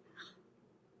happy.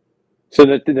 So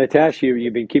Natasha,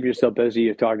 you've been keeping yourself busy.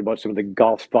 You've talked about some of the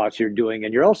golf spots you're doing,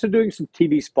 and you're also doing some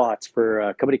TV spots for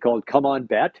a company called Come On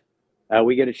Bet.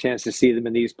 We get a chance to see them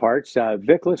in these parts.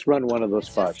 Vic, let's run one of those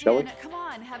spots, shall we? Come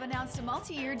On have announced a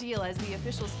multi-year deal as the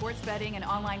official sports betting and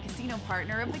online casino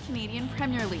partner of the Canadian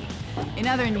Premier League. In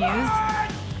other news...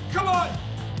 Come on!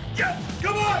 Yes!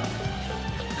 Come on!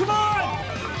 Come on!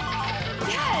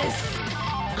 Yes!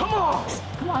 Come on!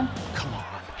 Come on! Come on!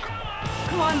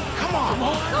 Come on! Come on!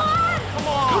 Come on! Come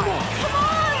on!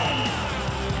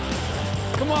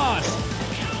 Come on! Come on!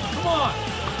 Come on!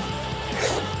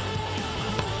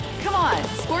 Come on!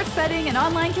 Sports betting and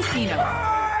online casino.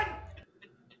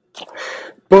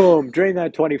 Boom! Drain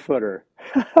that 20-footer.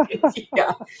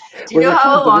 Yeah. Do you know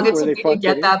how long it took me to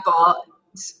get that ball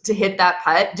to hit that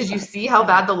putt? Did you see how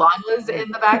bad the lawn was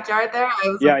in the backyard there? I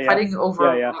was putting over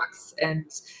rocks, and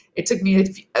it took me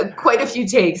quite a few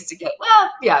takes to get,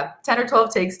 10 or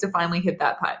 12 takes to finally hit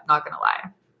that putt. Not gonna lie.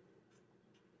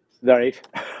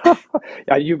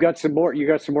 Right. You got some more. You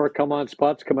got some more Come On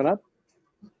spots coming up.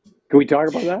 Can we talk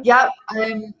about that? Yeah,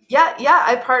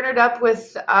 I partnered up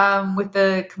with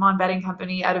the Come On Betting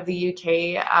company out of the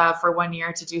UK for 1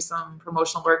 year to do some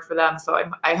promotional work for them. So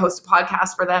I host a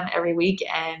podcast for them every week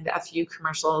and a few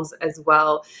commercials as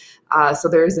well. So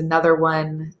there's another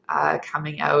one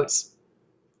coming out.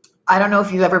 I don't know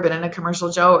if you've ever been in a commercial,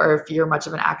 Joe, or if you're much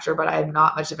of an actor, but I'm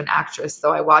not much of an actress.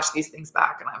 So I watch these things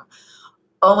back and I'm,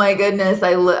 oh my goodness,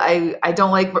 I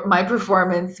don't like my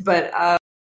performance, but.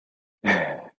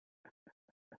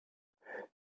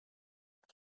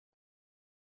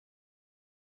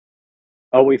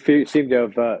 Oh, we seem to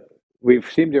have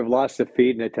lost the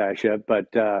feed, Natasha.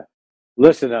 But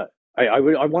listen, I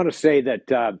want to say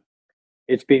that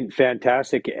it's been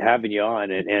fantastic having you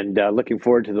on, and looking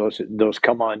forward to those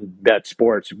Come On Bet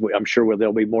sports. I'm sure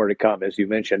there'll be more to come, as you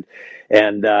mentioned,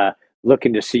 and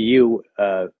looking to see you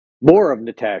more of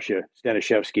Natasha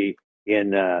Staniszewski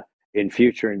in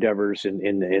future endeavors in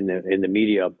the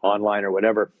media, online or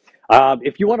whatever.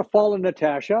 If you want to follow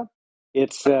Natasha.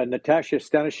 It's Natasha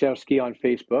Staniszewski on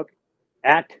Facebook,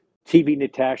 at TV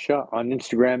Natasha on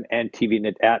Instagram, and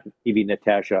at TV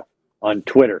Natasha on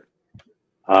Twitter.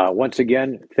 Once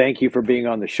again, thank you for being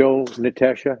on the show,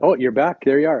 Natasha. Oh, you're back.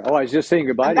 There you are. Oh, I was just saying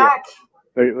goodbye to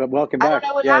you. Welcome back. I don't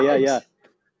know what happened. Yeah.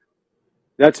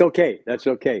 That's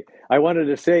okay. I wanted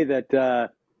to say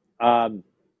that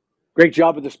great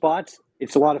job with the spots.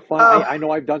 It's a lot of fun. I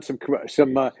know I've done some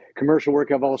commercial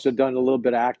work. I've also done a little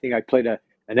bit of acting. I played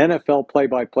an NFL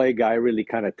play-by-play guy, really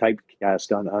kind of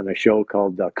typecast on a show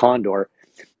called Condor.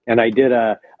 And I did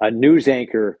a news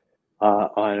anchor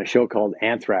on a show called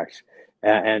Anthrax.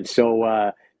 And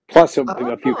so, plus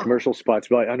a few commercial spots.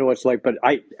 But I know what it's like. But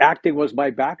acting was my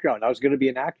background. I was going to be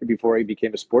an actor before I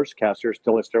became a sportscaster,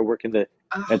 until I started working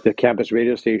at the campus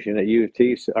radio station at U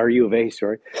of A,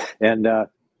 sorry. And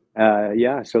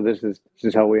so this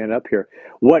is how we end up here.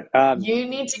 What you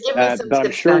need to give me some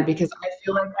tips then, because I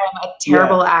feel like I'm a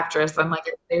terrible actress. I'm like,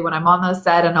 when I'm on the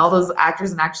set and all those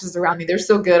actors and actresses around me, they're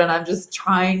so good, and I'm just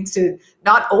trying to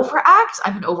not overact.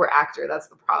 I'm an overactor. That's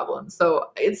the problem. So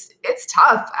it's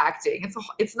tough acting.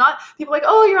 It's not, people are like,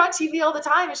 oh, you're on TV all the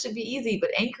time, it should be easy.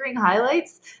 But anchoring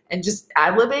highlights and just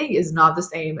ad-libbing is not the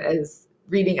same as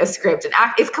reading a script and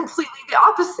act. It's completely the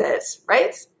opposite,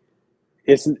 right?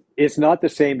 It's not the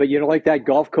same, but like that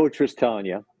golf coach was telling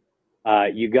you,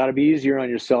 You got to be easier on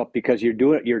yourself because you're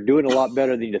doing a lot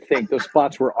better than you think. Those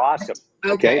spots were awesome.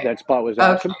 Okay, that spot was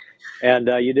awesome, and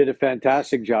you did a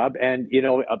fantastic job. And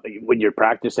when you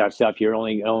practice that stuff, you're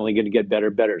only going to get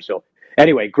better. So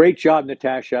anyway, great job,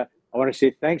 Natasha. I want to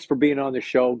say thanks for being on the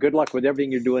show. Good luck with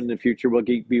everything you're doing in the future. We'll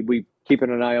be keeping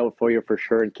an eye out for you for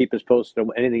sure, and keep us posted on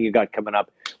anything you got coming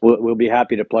up. We'll be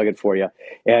happy to plug it for you.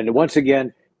 And once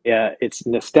again, it's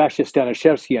Nastasha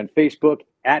Stanishevsky on Facebook,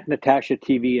 at Natasha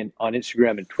TV, and on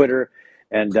Instagram and Twitter.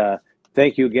 And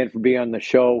thank you again for being on the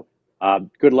show.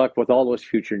 Good luck with all those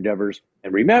future endeavors.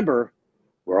 And remember,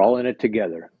 we're all in it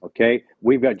together, okay?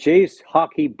 We've got Jays,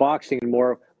 hockey, boxing, and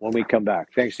more when we come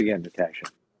back. Thanks again, Natasha.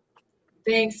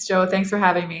 Thanks, Joe. Thanks for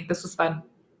having me. This was fun.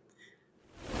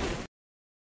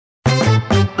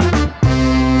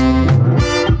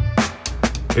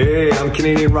 Hey, I'm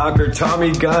Canadian rocker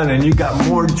Tommy Gunn, and you got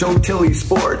more Joe Tilley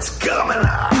Sports coming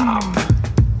up.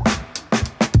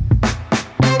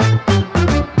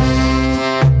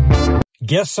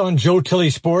 Guests on Joe Tilley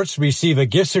Sports receive a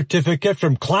gift certificate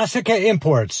from Classica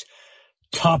Imports.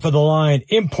 Top of the line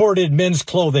imported men's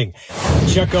clothing.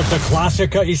 Check out the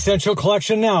Classica Essential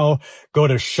Collection now. Go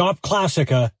to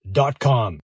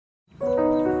shopclassica.com.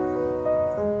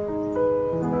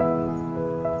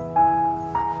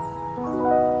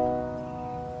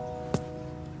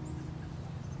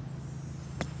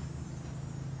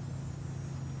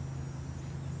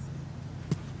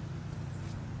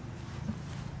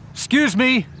 Excuse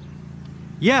me.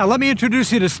 Yeah, let me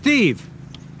introduce you to Steve.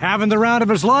 Having the round of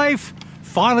his life,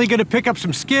 finally gonna pick up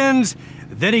some skins,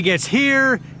 then he gets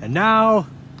here, and now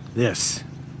this.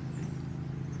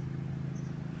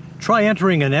 Try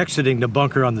entering and exiting the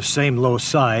bunker on the same low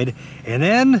side, and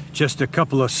then just a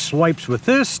couple of swipes with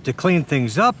this to clean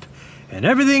things up, and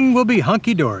everything will be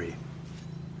hunky-dory.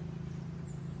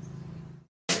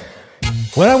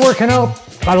 When I'm working out,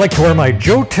 I like to wear my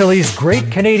Joe Tilley's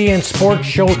Great Canadian Sports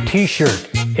Show t-shirt.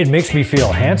 It makes me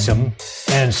feel handsome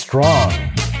and strong.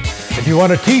 If you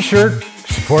want a t-shirt,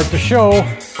 support the show,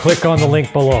 click on the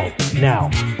link below.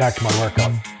 Now, back to my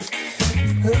workout.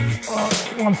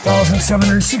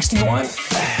 1,761,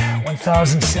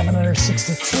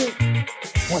 1,762,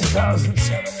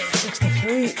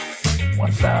 1,763,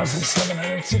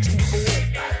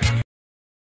 1,764.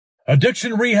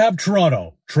 Addiction Rehab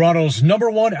Toronto, Toronto's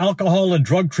 #1 alcohol and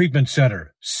drug treatment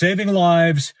center, saving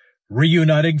lives,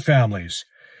 reuniting families.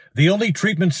 The only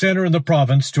treatment center in the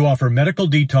province to offer medical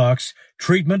detox,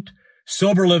 treatment,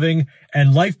 sober living,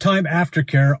 and lifetime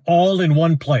aftercare all in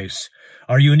one place.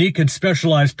 Our unique and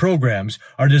specialized programs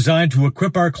are designed to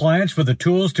equip our clients with the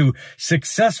tools to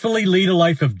successfully lead a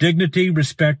life of dignity,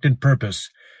 respect, and purpose.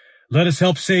 Let us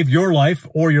help save your life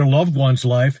or your loved one's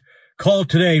life. Call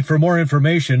today for more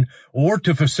information or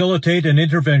to facilitate an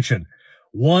intervention.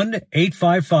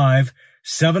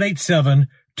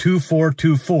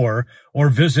 1-855-787-2424 or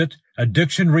visit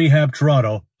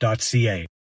addictionrehabtoronto.ca.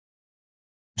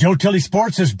 Joe Tilley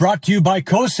Sports is brought to you by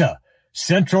COSA,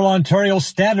 Central Ontario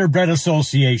Standardbred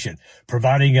Association,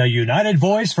 providing a united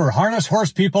voice for harness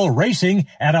horse people racing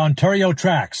at Ontario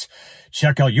tracks.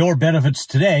 Check out your benefits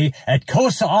today at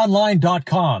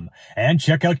COSAonline.com and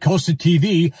check out COSA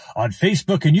TV on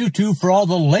Facebook and YouTube for all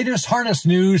the latest harness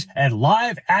news and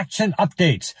live action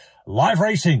updates. Live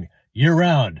racing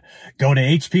year-round. Go to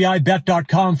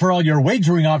HPIBet.com for all your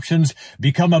wagering options.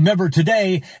 Become a member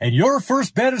today and your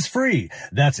first bet is free.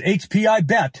 That's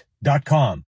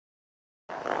HPIBet.com.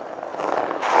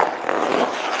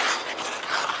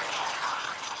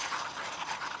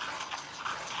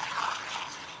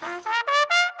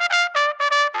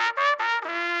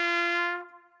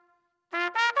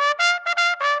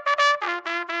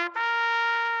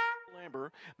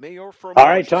 All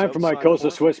right, time for my COSA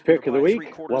Swiss pick of the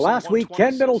week. Well, last week,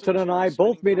 Ken Middleton and I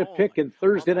both made a pick in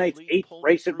Thursday night's 8th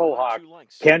race at Mohawk.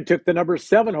 Ken took the number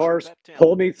 7 horse,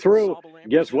 pulled me through.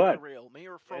 Guess what?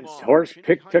 His horse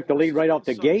took the lead right off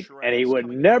the gate, and he would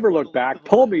never look back,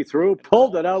 pulled me through,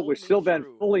 pulled it out with Sylvain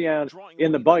Foulian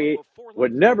in the buggy,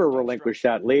 would never relinquish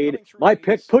that lead. My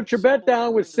pick, put your bet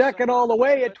down, was second all the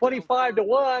way at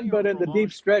 25-1, but in the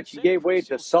deep stretch, he gave way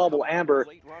to Sauble Amber.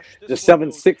 The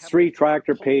 763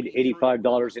 tractor paid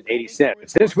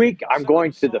 $85.80. This week, I'm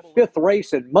going to the 5th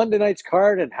race in Monday night's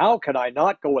card, and how can I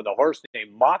not go with a horse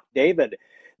named Mock David,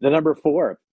 the number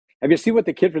 4? Have you seen what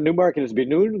the kid from Newmarket has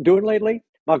been doing lately?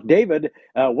 Mock David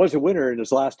was a winner in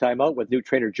his last time out with new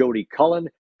trainer Jody Cullen.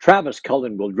 Travis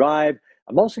Cullen will drive.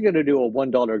 I'm also going to do a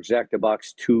 $1 Exacta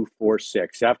box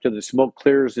 246. After the smoke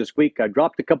clears this week, I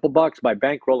dropped a couple bucks. My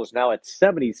bankroll is now at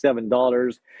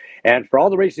 $77. And for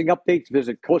all the racing updates,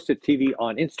 visit COSA TV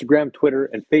on Instagram, Twitter,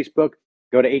 and Facebook.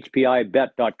 Go to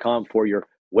HPIBet.com for your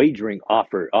wagering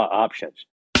options.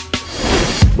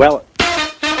 Well,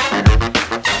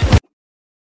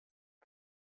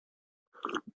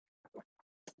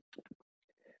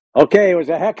 okay, it was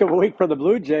a heck of a week for the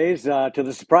Blue Jays. To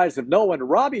the surprise of no one,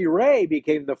 Robbie Ray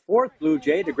became the fourth Blue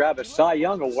Jay to grab a Cy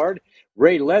Young award.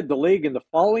 Ray led the league in the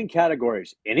following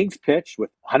categories: innings pitched with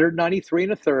 193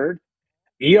 and a third,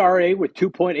 ERA with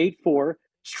 2.84,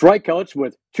 strikeouts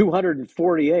with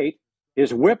 248.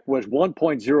 His whip was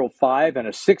 1.05 and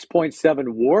a 6.7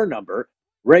 WAR number.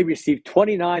 Ray received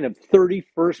 29 of 30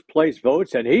 first-place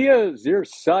votes, and he is your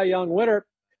Cy Young winner.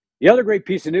 The other great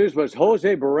piece of news was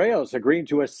Jose Barrios agreeing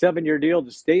to a 7-year deal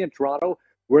to stay in Toronto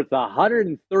worth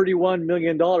 $131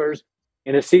 million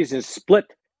in a season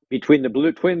split between the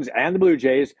Blue Twins and the Blue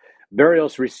Jays.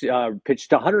 Barrios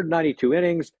pitched 192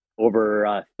 innings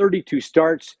over 32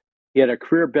 starts. He had a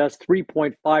career-best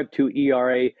 3.52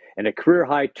 ERA and a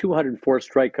career-high 204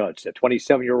 strikeouts. A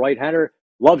 27-year right-hander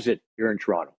loves it here in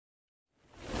Toronto.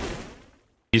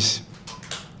 This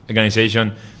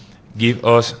organization give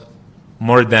us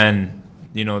more than,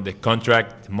 the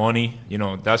contract, money.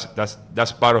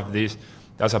 That's part of this.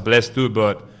 That's a bless too.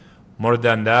 But more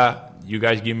than that, you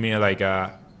guys give me like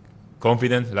a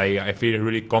confidence. Like I feel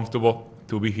really comfortable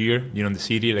to be here. In the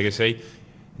city, like I say,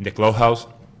 in the clubhouse,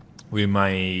 with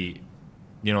my,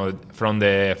 from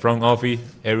the front office,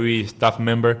 every staff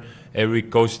member, every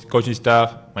coaching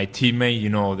staff, my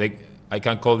teammate. I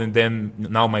can call them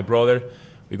now my brother.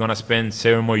 We're gonna spend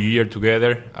 7 more years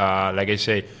together. Like I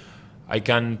say, I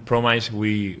can promise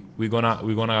we're gonna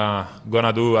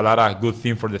do a lot of good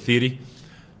things for the city.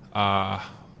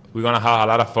 We're gonna have a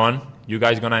lot of fun. You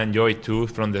guys gonna enjoy it too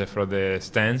from the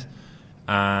stands,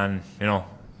 and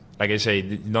like I say,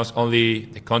 not only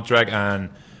the contract and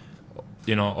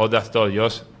all that stuff,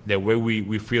 just the way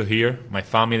we feel here, my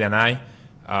family and I.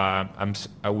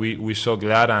 We're so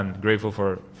glad and grateful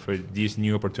for this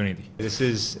new opportunity. This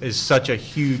is such a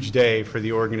huge day for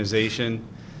the organization.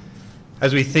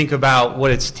 As we think about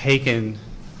what it's taken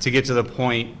to get to the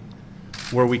point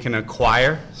where we can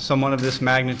acquire someone of this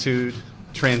magnitude,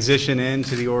 transition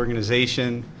into the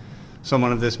organization,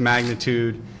 someone of this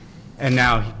magnitude, and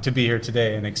now to be here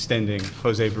today and extending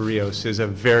Jose Barrios is a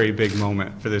very big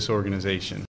moment for this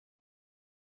organization.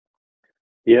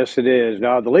 Yes, it is.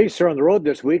 Now, the Leafs are on the road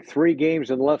this week. 3 games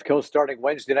on the left coast starting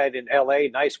Wednesday night in L.A.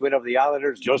 Nice win over the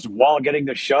Islanders. Joseph Wall getting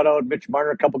the shutout. Mitch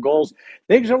Marner, a couple goals.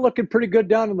 Things are looking pretty good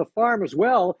down on the farm as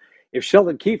well. If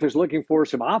Sheldon Keefe is looking for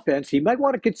some offense, he might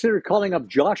want to consider calling up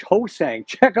Josh Ho-Sang.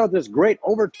 Check out this great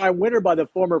overtime winner by the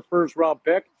former first-round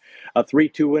pick. A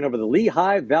 3-2 win over the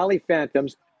Lehigh Valley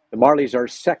Phantoms. The Marlies are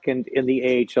second in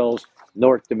the AHL's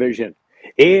North Division.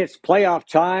 It's playoff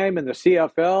time in the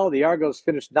CFL. The Argos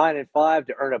finished 9-5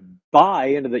 to earn a bye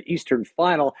into the Eastern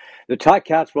Final. The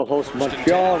Ticats will host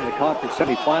Montreal in the conference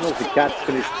semifinals. The Cats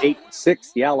finished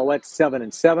 8-6. The Alouettes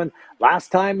 7-7.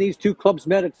 Last time these two clubs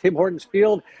met at Tim Hortons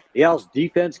Field, the Owls'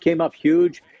 defense came up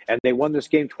huge, and they won this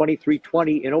game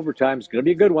 23-20 in overtime. It's going to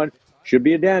be a good one. Should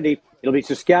be a dandy. It'll be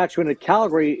Saskatchewan and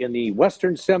Calgary in the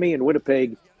Western Semi, and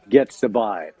Winnipeg gets the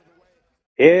bye.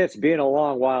 It's been a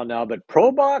long while now, but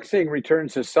pro boxing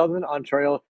returns to Southern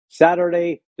Ontario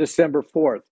Saturday, December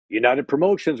 4th. United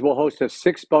Promotions will host a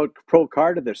 6-bout pro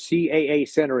card at the CAA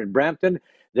Center in Brampton.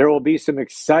 There will be some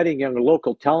exciting young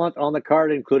local talent on the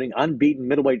card, including unbeaten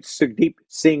middleweight Sugdeep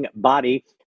Singh Badi,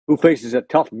 who faces a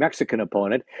tough Mexican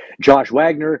opponent, Josh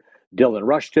Wagner, Dylan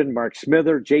Rushton, Mark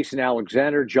Smither, Jason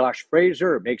Alexander, Josh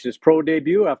Fraser makes his pro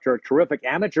debut after a terrific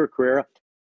amateur career.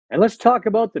 And let's talk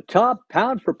about the top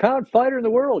pound-for-pound fighter in the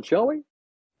world, shall we?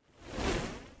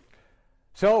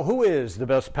 So who is the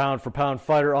best pound-for-pound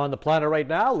fighter on the planet right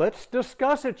now? Let's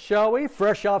discuss it, shall we?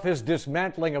 Fresh off his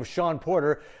dismantling of Sean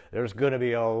Porter, there's going to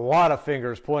be a lot of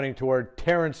fingers pointing toward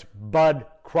Terrence Bud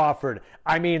Crawford.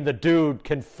 I mean, the dude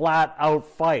can flat-out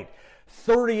fight.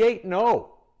 38-0.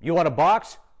 You want to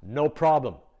box? No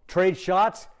problem. Trade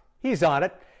shots? He's on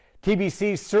it.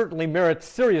 TBC certainly merits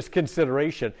serious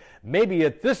consideration. Maybe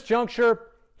at this juncture,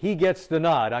 he gets the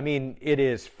nod. I mean, it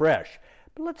is fresh.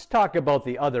 But let's talk about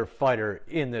the other fighter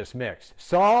in this mix.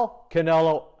 Saul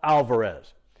Canelo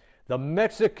Alvarez, the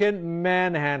Mexican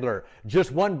manhandler.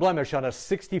 Just one blemish on a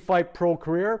 60-fight pro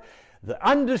career. The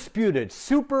undisputed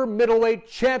super middleweight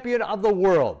champion of the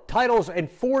world. Titles in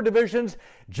 4 divisions.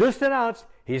 Just announced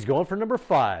he's going for number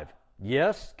 5.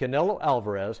 Yes, Canelo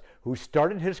Alvarez, who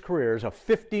started his career as a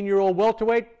 15-year-old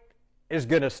welterweight, is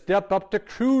going to step up to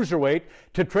cruiserweight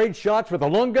to trade shots with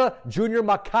Ilunga Jr.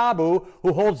 Makabu,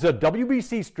 who holds the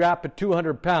WBC strap at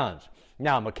 200 pounds.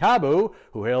 Now, Makabu,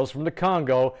 who hails from the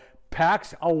Congo,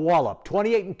 packs a wallop,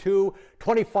 28-2,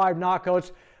 25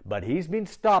 knockouts, but he's been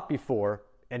stopped before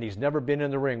and he's never been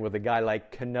in the ring with a guy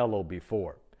like Canelo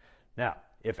before. Now,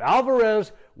 if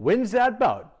Alvarez wins that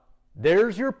bout,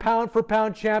 there's your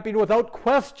pound-for-pound champion without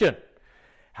question.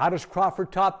 How does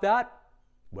Crawford top that?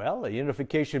 Well, a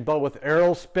unification bout with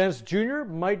Errol Spence Jr.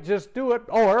 might just do it.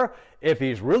 Or, if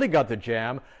he's really got the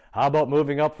jam, how about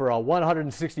moving up for a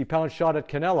 160-pound shot at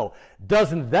Canelo?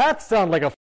 Doesn't that sound like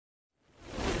a...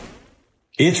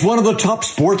 It's one of the top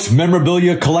sports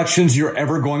memorabilia collections you're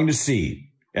ever going to see.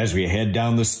 As we head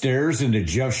down the stairs into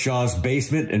Jeff Shaw's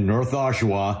basement in North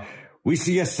Oshawa, we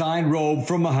see a signed robe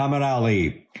from Muhammad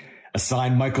Ali, a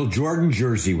signed Michael Jordan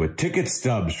jersey with ticket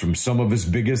stubs from some of his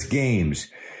biggest games.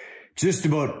 Just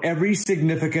about every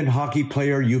significant hockey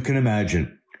player you can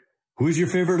imagine. Who's your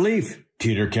favorite Leaf?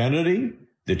 Teeter Kennedy?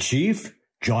 The Chief?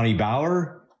 Johnny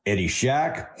Bauer? Eddie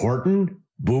Shack? Horton?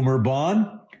 Boomer Bond?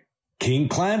 King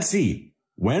Clancy?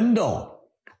 Wendell?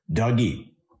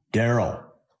 Dougie? Daryl?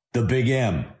 The Big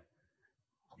M?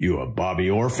 You a Bobby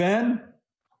Orr fan?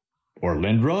 Or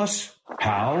Lindros?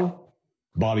 Howe?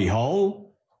 Bobby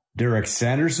Hull? Derek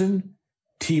Sanderson?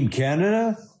 Team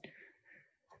Canada?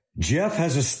 Jeff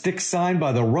has a stick signed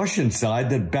by the Russian side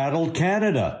that battled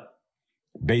Canada.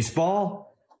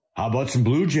 Baseball? How about some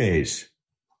Blue Jays?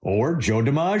 Or Joe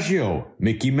DiMaggio,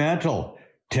 Mickey Mantle,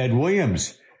 Ted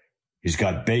Williams. He's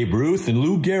got Babe Ruth and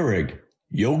Lou Gehrig,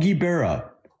 Yogi Berra,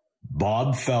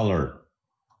 Bob Feller.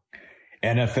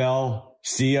 NFL,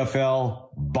 CFL,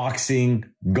 boxing,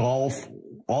 golf,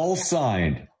 all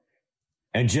signed.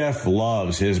 And Jeff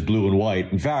loves his blue and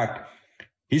white. In fact,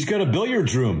 he's got a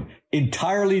billiards room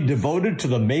entirely devoted to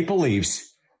the Maple Leafs.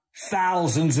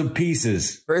 Thousands of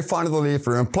pieces. Very fond of the Leaf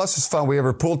room. Plus, it's fun. We have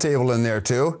a pool table in there,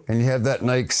 too. And you have that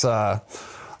nice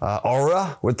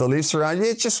aura with the Leafs around you.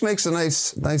 It just makes a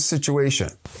nice situation.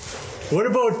 What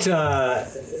about,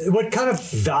 what kind of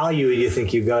value do you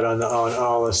think you got on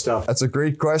all this stuff? That's a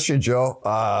great question,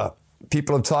 Joe.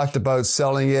 People have talked about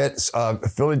selling it.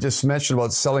 Philly just mentioned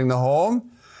about selling the home.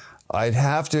 I'd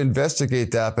have to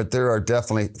investigate that, but there are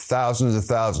definitely thousands and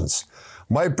thousands.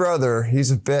 My brother,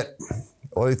 he's a bit,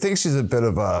 well, he thinks he's a bit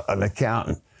of an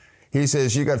accountant. He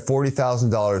says, you got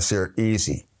 $40,000 here,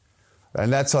 easy.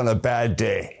 And that's on a bad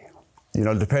day, you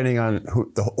know, depending on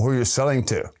who you're selling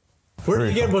to. Where do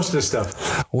you get most of this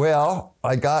stuff? Well,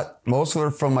 I got most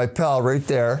of it from my pal right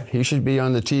there. He should be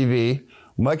on the TV.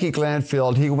 Mikey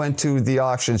Glanfield, he went to the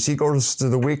auctions. He goes to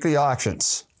the weekly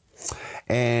auctions.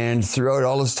 And throughout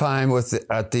all his time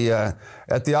at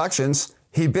the auctions,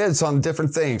 he bids on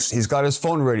different things. He's got his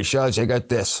phone ready. Shaz, I got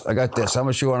this. I got this. How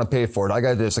much you want to pay for it? I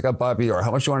got this. I got Bobby Orr.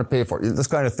 How much you want to pay for it? This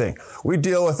kind of thing. We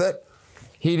deal with it.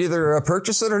 He'd either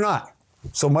purchase it or not.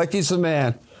 So Mikey's the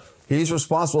man. He's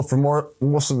responsible for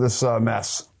most of this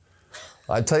mess.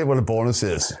 I tell you what a bonus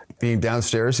is, being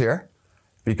downstairs here,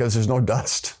 because there's no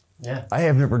dust. Yeah. I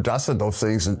have never dusted those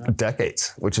things in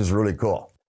decades, which is really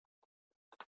cool.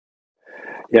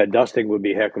 Yeah, dusting would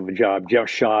be a heck of a job. Jeff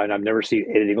Shaw, and I've never seen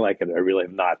anything like it. I really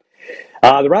have not.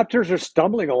 The Raptors are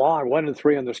stumbling along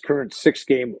 1-3 on this current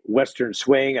 6-game Western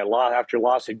swing. And after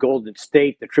loss at Golden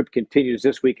State, the trip continues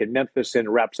this week in Memphis and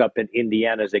wraps up in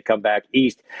Indiana as they come back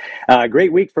east.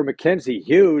 Great week for Mackenzie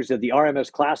Hughes at the RMS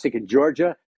Classic in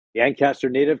Georgia. The Ancaster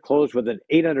native closed with an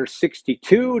 8-under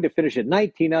 62 to finish at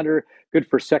 19-under. Good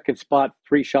for second spot,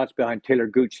 3 shots behind Taylor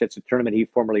Gooch. That's a tournament he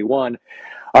formerly won.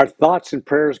 Our thoughts and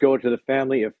prayers go to the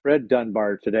family of Fred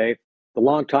Dunbar today, the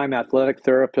longtime athletic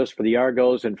therapist for the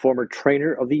Argos and former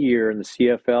trainer of the year in the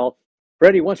CFL.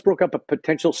 Freddie once broke up a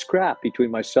potential scrap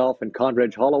between myself and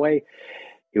Conrad Holloway.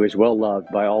 He was well loved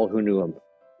by all who knew him.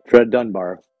 Fred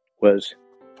Dunbar was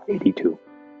 82.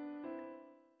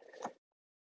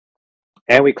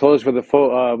 And we close with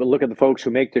a look at the folks who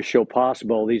make this show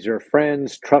possible. These are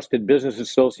friends, trusted business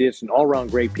associates, and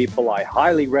all-around great people. I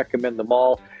highly recommend them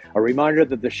all. A reminder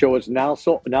that the show is now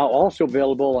also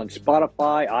available on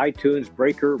Spotify, iTunes,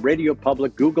 Breaker, Radio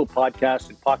Public, Google Podcasts,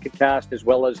 and Pocket Cast, as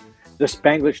well as the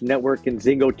Spanglish Network and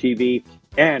Zingo TV.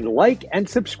 And like and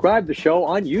subscribe the show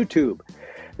on YouTube.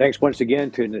 Thanks once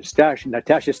again to Natasha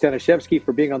Stanishevsky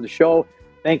for being on the show.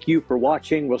 Thank you for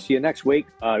watching. We'll see you next week.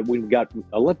 We've got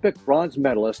Olympic bronze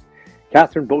medalist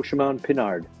Catherine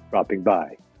Beauchemin-Pinard dropping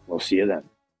by. We'll see you then.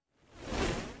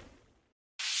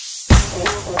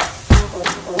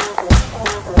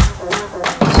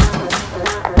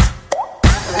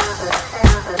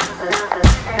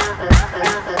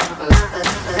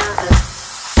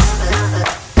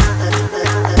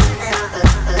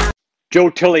 Joe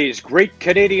Tilley's Great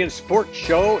Canadian Sports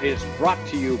Show is brought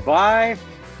to you by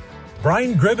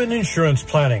Brian Gribben Insurance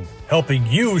Planning, helping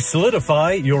you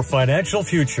solidify your financial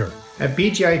future. At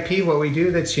BGIP, what we do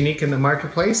that's unique in the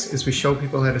marketplace is we show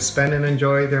people how to spend and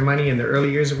enjoy their money in their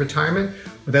early years of retirement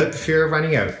without the fear of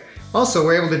running out. Also,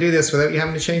 we're able to do this without you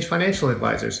having to change financial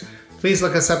advisors. Please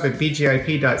look us up at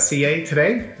bgip.ca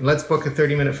today, and let's book a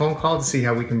 30-minute phone call to see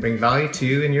how we can bring value to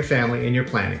you and your family in your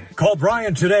planning. Call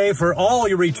Brian today for all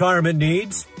your retirement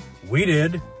needs. We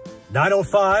did.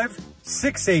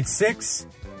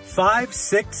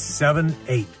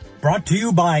 905-686-5678. Brought to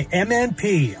you by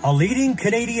MNP, a leading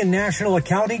Canadian national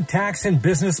accounting, tax, and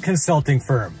business consulting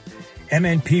firm.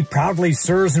 MNP proudly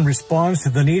serves and responds to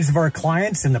the needs of our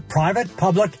clients in the private,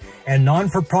 public, and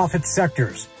non-for-profit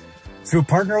sectors. Through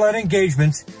partner-led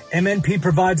engagements, MNP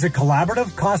provides a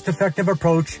collaborative, cost-effective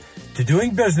approach to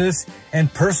doing business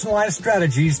and personalized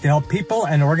strategies to help people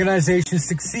and organizations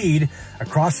succeed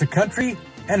across the country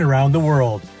and around the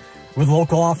world. With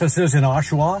local offices in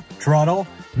Oshawa, Toronto,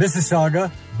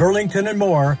 Mississauga, Burlington, and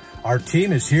more, our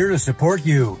team is here to support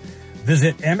you.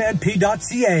 Visit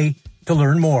mnp.ca to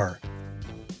learn more.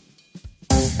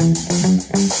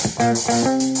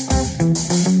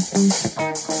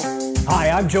 Hi,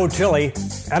 I'm Joe Tilley,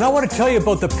 and I want to tell you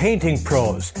about the Painting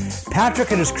Pros.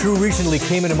 Patrick and his crew recently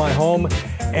came into my home,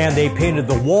 and they painted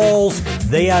the walls,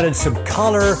 they added some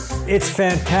color. It's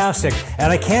fantastic,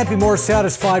 and I can't be more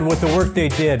satisfied with the work they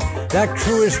did. That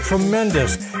crew is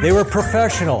tremendous. They were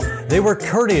professional, they were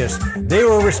courteous, they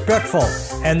were respectful,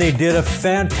 and they did a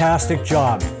fantastic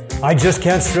job. I just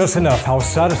can't stress enough how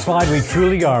satisfied we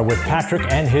truly are with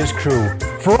Patrick and his crew.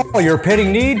 For all your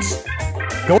painting needs,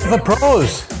 go to the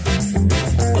pros.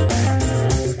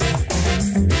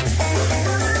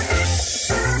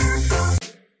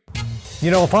 You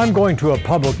know, if I'm going to a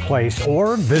public place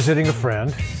or visiting a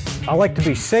friend, I like to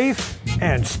be safe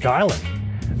and styling.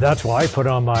 That's why I put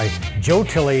on my Joe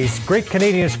Tilley's Great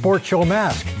Canadian Sports Show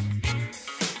mask.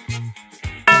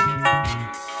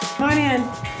 Come on in.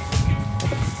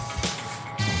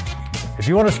 If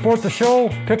you want to support the show,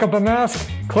 pick up a mask,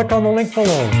 click on the link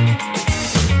below.